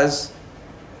because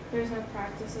There's no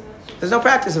practice of exercise. there's no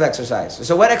practice of exercise.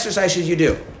 So what exercise should you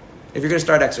do if you're going to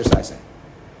start exercising?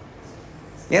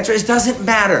 The answer is doesn't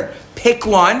matter. Pick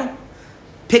one.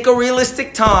 Pick a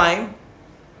realistic time.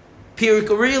 Pick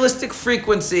a realistic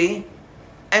frequency.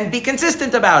 And be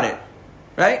consistent about it.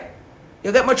 Right?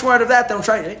 You'll get much more out of that than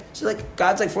trying. So like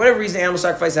God's like, for whatever reason, animal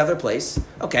sacrifices have their place.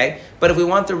 Okay. But if we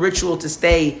want the ritual to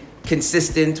stay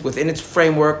consistent within its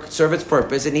framework, serve its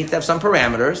purpose, it needs to have some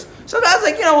parameters. So God's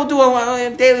like, we'll do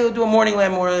we'll do a morning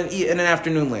lamb or an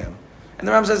afternoon lamb. And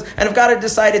the Ram says, and if God had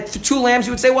decided 2 lambs,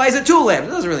 you would say, why is it 2 lambs?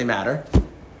 It doesn't really matter.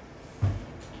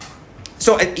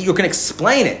 So you can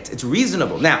explain it. It's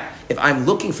reasonable. Now, if I'm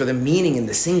looking for the meaning in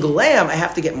the single lamb, I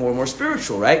have to get more and more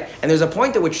spiritual, right? And there's a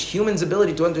point at which humans'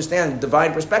 ability to understand the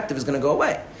divine perspective is going to go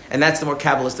away. And that's the more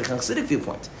Kabbalistic and Hasidic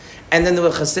viewpoint. And then the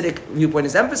Hasidic viewpoint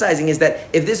is emphasizing is that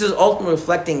if this is ultimately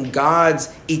reflecting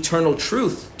God's eternal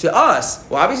truth to us,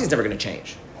 well, obviously it's never going to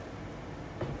change.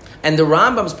 And the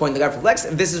Rambam's point that God reflects,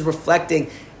 if this is reflecting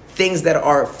things that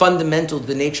are fundamental to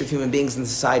the nature of human beings and the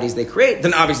societies they create,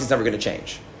 then obviously it's never going to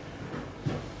change.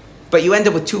 But you end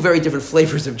up with 2 very different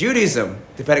flavors of Judaism,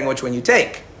 depending on which one you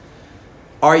take.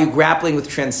 Are you grappling with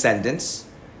transcendence,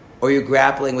 or are you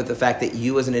grappling with the fact that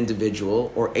you as an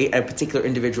individual, or a particular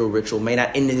individual ritual may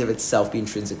not in and of itself be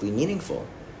intrinsically meaningful,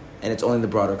 and it's only in the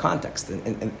broader context.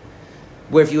 And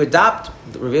where if you adopt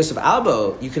the Rav Yosef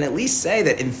Albo, you can at least say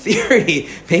that in theory,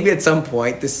 maybe at some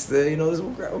point, this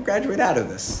will graduate out of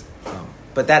this.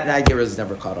 But that idea is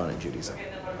never caught on in Judaism. Okay,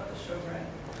 then what about the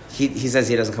showbread? He says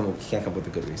he can't come up with a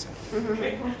good reason.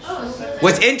 Oh,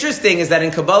 What's interesting is that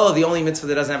in Kabbalah, the only mitzvah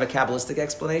that doesn't have a Kabbalistic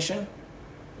explanation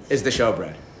is the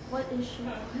showbread. what is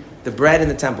showbread? The bread in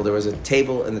the temple. There was a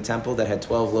table in the temple that had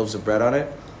 12 loaves of bread on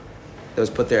it that was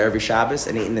put there every Shabbos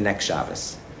and eaten the next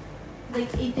Shabbos.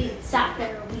 Like they sat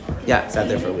there a week. Yeah, it sat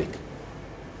there for a week.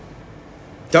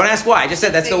 Don't ask why. I just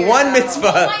said that's the one mitzvah.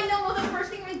 Oh, I know. Well, the first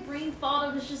thing my brain thought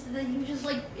of was just that you just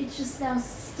like it's just now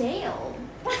stale.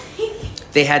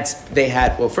 They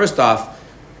had. Well, first off,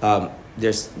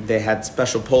 they had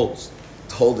special poles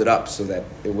to hold it up so that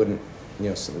it wouldn't,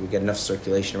 so that we get enough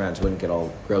circulation around, so it wouldn't get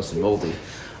all gross and moldy.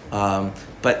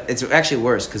 But it's actually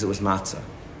worse because it was matzah.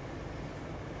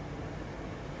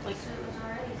 Like it was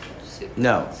already super.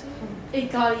 No,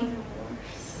 It got even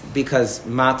worse. because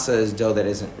matzah is dough that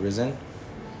isn't risen,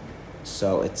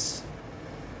 so it's.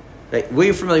 Right, were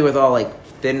you familiar with all like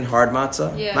thin, hard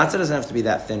matzah? Yeah. Matzah doesn't have to be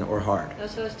that thin or hard.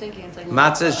 That's what I was thinking. It's like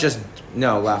Matzah is just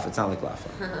laffa. It's not like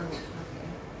laffa.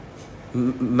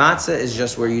 Matzah is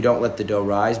just where you don't let the dough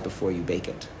rise before you bake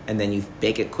it, and then you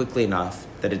bake it quickly enough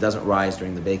that it doesn't rise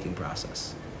during the baking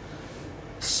process.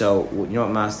 So you know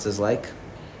what matzah is like?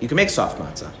 You can make soft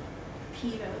matzah.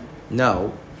 Pita.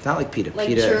 No, it's not like pita. like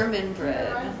Pita. German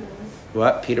bread.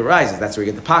 What? Pita rises. That's where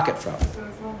you get the pocket from.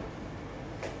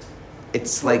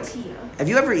 It's like. Tortilla. Have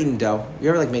you ever eaten dough? You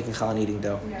ever like making challah and eating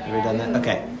dough? Yeah. You ever done that?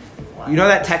 Okay. You know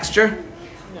that texture?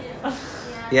 Yeah.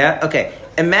 Yeah? Okay.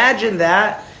 Imagine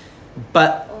that,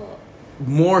 but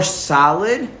more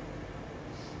solid.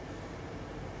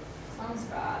 Sounds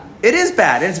bad. It is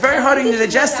bad. And it's very hard on your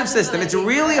digestive system. It's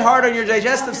really hard on your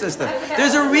digestive system.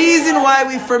 There's a reason why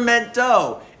we ferment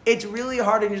dough. It's really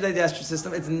hard on your digestive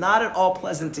system. It's not at all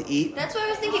pleasant to eat. That's what I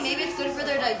was thinking. Maybe it's good for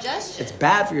their digestion. It's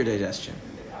bad for your digestion.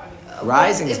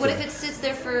 Rising is What good. if it sits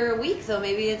there for a week though?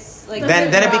 Maybe it's like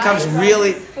Then it becomes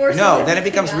really Forces then it everything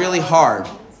becomes really out. hard.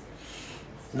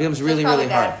 It becomes So really it's probably really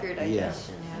bad hard. for your Yeah.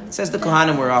 digestion. It says the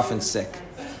Kohanim were often sick.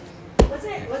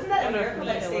 Wasn't that a miracle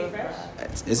that stayed fresh?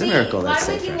 It's a miracle Why that's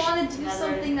so would you fresh. want to do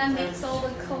something that makes all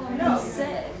the colons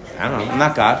sick? I don't know. I'm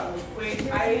not God. Wait, I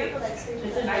was not able to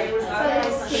connect the,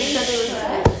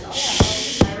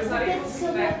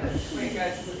 wait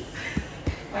guys,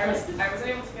 I wasn't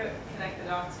able to connect the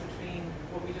dots between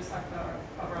what we just talked about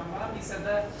Rambam. He said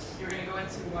that you were going to go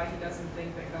into why he doesn't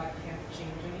think that God can't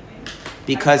change anything.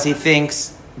 Because he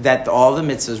thinks that all the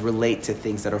mitzvahs relate to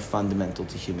things that are fundamental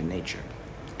to human nature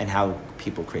and how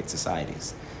people create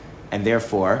societies. And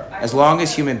therefore, as long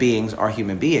as human beings are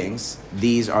human beings,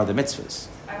 these are the mitzvahs.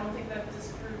 I don't think that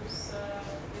disproves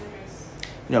yours.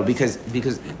 No,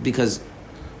 because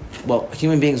well,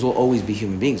 human beings will always be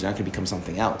human beings. They're not going to become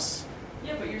something else.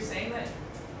 Yeah, but you're saying that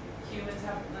humans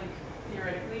have, like,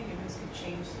 theoretically, humans could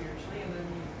change spiritually, and then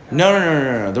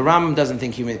No. The Rambam doesn't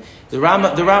think human.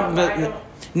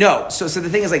 No. So the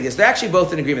thing is like this. They're actually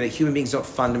both in agreement that human beings don't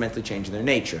fundamentally change in their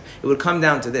nature. It would come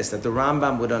down to this, that the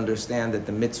Rambam would understand that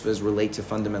the mitzvahs relate to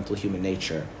fundamental human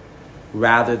nature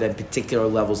rather than particular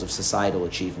levels of societal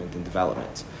achievement and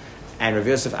development. And Rav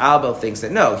Yosef Albel thinks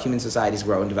that no, human societies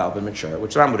grow and develop and mature,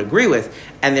 which Rambam would agree with,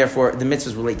 and therefore the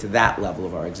mitzvahs relate to that level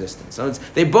of our existence. So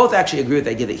they both actually agree with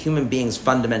the idea that human beings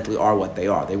fundamentally are what they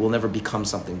are. They will never become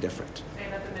something different.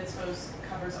 And that the mitzvahs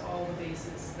covers all the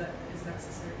bases that is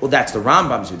necessary. Well, that's the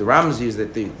Rambam's view. The Rambam's view is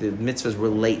that the mitzvahs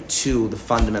relate to the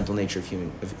fundamental nature of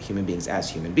human beings as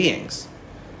human beings.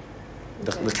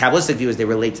 The Kabbalistic view is they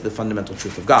relate to the fundamental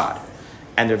truth of God.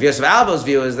 And the Rav Yosef Albo's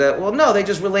view is that, well, no, they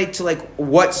just relate to like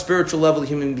what spiritual level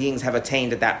human beings have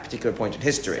attained at that particular point in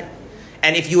history.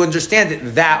 And if you understand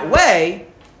it that way,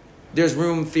 there's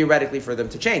room theoretically for them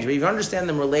to change. But if you understand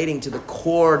them relating to the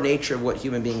core nature of what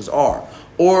human beings are,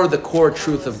 or the core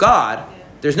truth of God,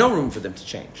 there's no room for them to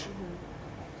change.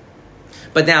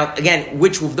 But now, again,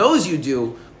 which of those you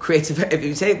do creates, if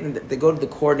you say they go to the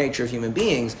core nature of human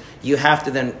beings, you have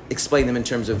to then explain them in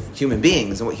terms of human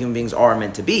beings and what human beings are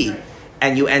meant to be.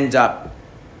 And you end up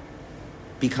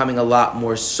becoming a lot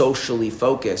more socially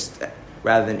focused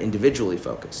rather than individually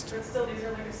focused. But still, these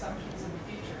are like assumptions of the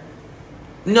future.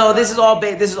 No, this is all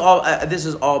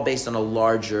based on a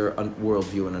larger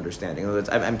worldview and understanding. In other words,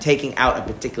 I'm taking out a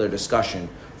particular discussion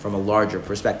from a larger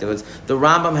perspective. The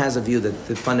Rambam has a view that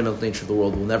the fundamental nature of the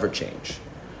world will never change,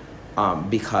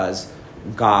 because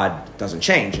God doesn't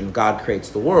change, and if God creates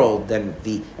the world, then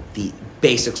the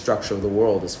basic structure of the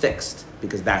world is fixed,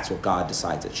 because that's what God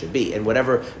decides it should be. And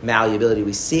whatever malleability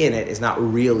we see in it is not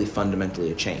really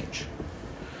fundamentally a change.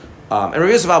 And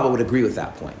Rabbi Yosef Alba would agree with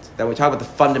that point, that when we talk about the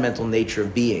fundamental nature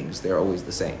of beings, they're always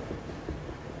the same.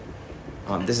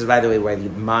 This is, by the way, why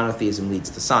monotheism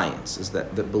leads to science, is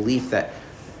that the belief that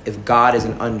if God is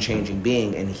an unchanging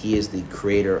being and he is the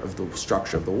creator of the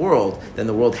structure of the world, then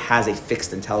the world has a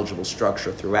fixed intelligible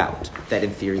structure throughout that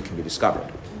in theory can be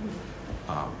discovered.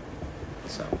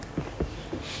 So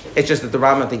it's just that the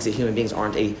Rambam thinks that human beings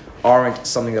aren't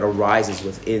something that arises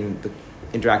within the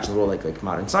interaction of the world like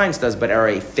modern science does, but are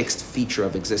a fixed feature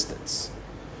of existence.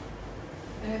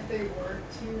 And if they were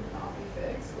to not be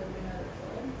fixed, would we not have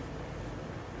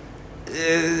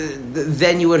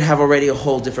Then you would have already a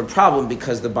whole different problem,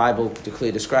 because the Bible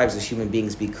clearly describes as human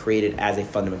beings be created as a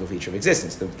fundamental feature of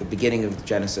existence. The beginning of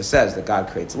Genesis says that God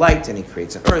creates light, and he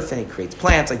creates an earth, and he creates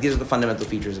plants. Like, these are the fundamental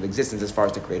features of existence as far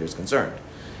as the creator is concerned.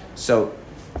 So,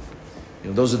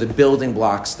 those are the building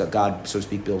blocks that God, so to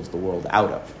speak, builds the world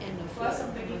out of. Plus,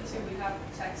 I'm thinking too, we have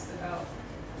text about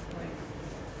like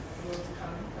the world to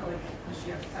come, or like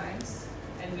Mashiach times,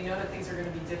 and we know that things are going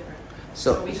to be different.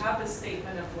 So we have this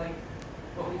statement of like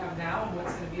what we have now and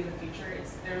what's going to be in the future.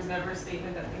 There's never a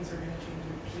statement that things are going to change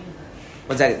in between them.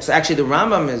 Exactly. So actually, the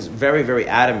Rambam is very, very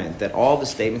adamant that all the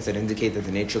statements that indicate that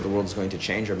the nature of the world is going to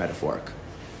change are metaphoric.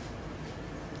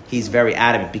 He's very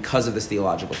adamant because of this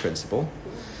theological principle.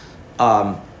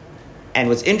 And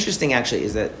what's interesting, actually,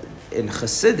 is that in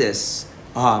Chassidus,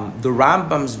 the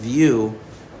Rambam's view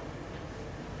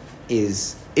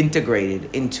is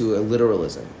integrated into a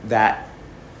literalism, that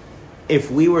if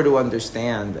we were to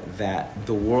understand that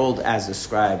the world as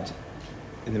described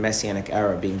in the Messianic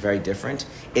era being very different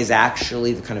is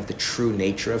actually the kind of the true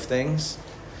nature of things,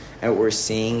 and what we're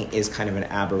seeing is kind of an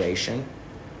aberration,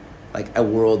 like a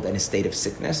world in a state of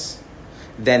sickness,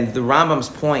 then the Rambam's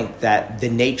point that the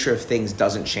nature of things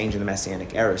doesn't change in the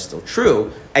Messianic era is still true,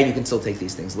 and you can still take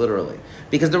these things literally.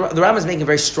 Because the Rambam is making a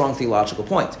very strong theological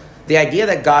point. The idea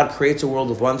that God creates a world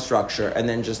with one structure and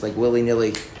then just like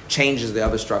willy-nilly changes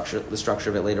the structure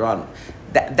of it later on,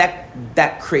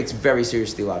 that creates very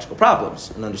serious theological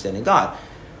problems in understanding God.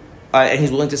 And he's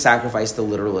willing to sacrifice the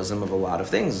literalism of a lot of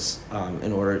things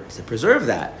in order to preserve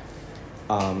that.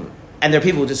 And there are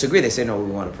people who disagree. They say, no,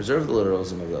 we want to preserve the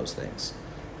literalism of those things.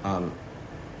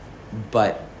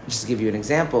 But just to give you an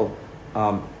example,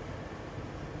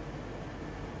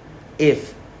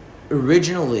 if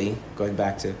originally, going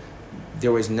back to,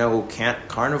 there was no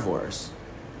carnivores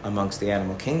amongst the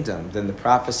animal kingdom, then the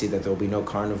prophecy that there will be no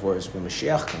carnivores when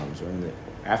Mashiach comes, or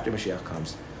after Mashiach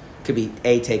comes, could be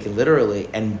A, taken literally,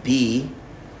 and B,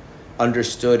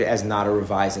 understood as not a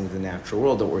revising of the natural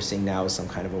world. That what we're seeing now is some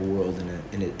kind of a world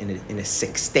in a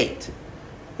sick state.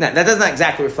 Now, that does not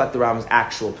exactly reflect the Rambam's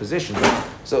actual position.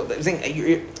 So the thing,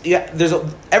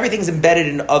 everything's embedded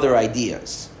in other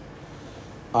ideas.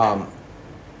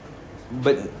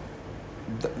 But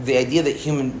the idea that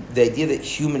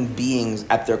human beings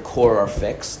at their core are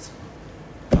fixed,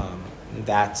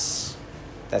 that's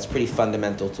That's pretty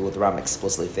fundamental to what the Ram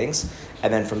explicitly thinks.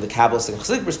 And then from the Kabbalist and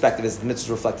Chassidic perspective, is the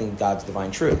mitzvah reflecting God's divine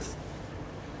truth.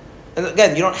 And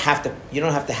again, you don't have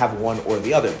to have one or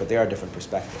the other, but there are different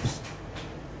perspectives.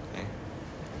 Okay?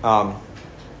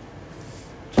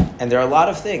 And there are a lot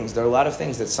of things. There are a lot of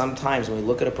things that sometimes when we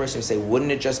look at a person, we say,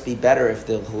 "Wouldn't it just be better if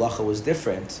the halacha was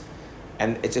different?"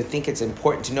 And I think it's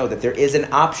important to know that there is an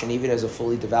option, even as a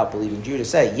fully devout, believing Jew, to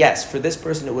say, "Yes, for this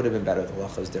person, it would have been better. The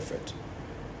halacha is different."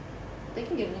 They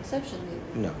can give an exception,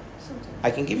 maybe. No, Sometimes.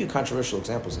 I can give you controversial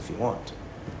examples if you want,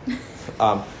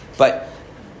 but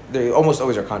there almost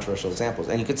always are controversial examples.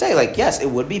 And you could say, like, yes, it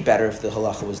would be better if the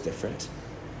halacha was different.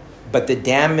 But the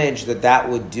damage that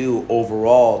would do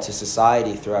overall to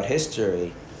society throughout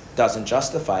history doesn't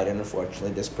justify it. And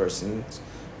unfortunately, this person's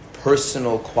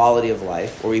personal quality of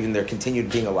life, or even their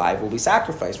continued being alive, will be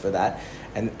sacrificed for that.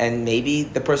 And maybe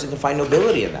the person can find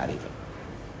nobility in that even.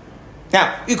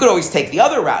 Now, you could always take the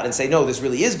other route and say, no, this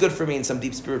really is good for me in some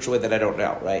deep spiritual way that I don't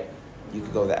know, right? You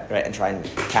could go that, right, and try and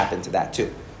tap into that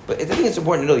too. But I think it's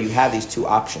important to know you have these two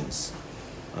options.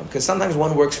 Because sometimes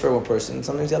one works for one person, and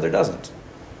sometimes the other doesn't.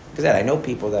 Because I know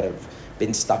people that have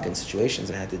been stuck in situations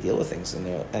and had to deal with things, and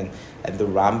the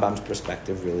Rambam's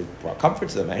perspective really brought comfort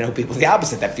to them. I know people the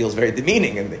opposite, that feels very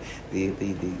demeaning, and the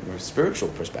more spiritual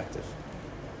perspective.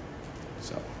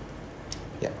 So,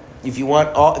 yeah. If you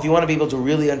want to be able to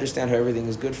really understand how everything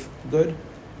is good,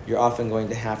 you're often going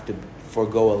to have to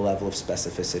forego a level of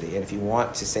specificity. And if you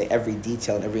want to say every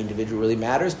detail and every individual really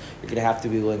matters, you're going to have to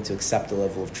be willing to accept a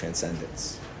level of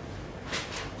transcendence.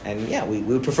 And yeah, we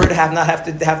would prefer to not have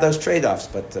to have those trade-offs,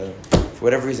 but for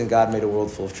whatever reason, God made a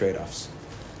world full of trade-offs.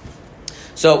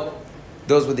 So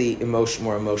those were the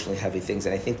more emotionally heavy things.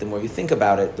 And I think the more you think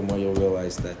about it, the more you'll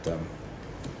realize that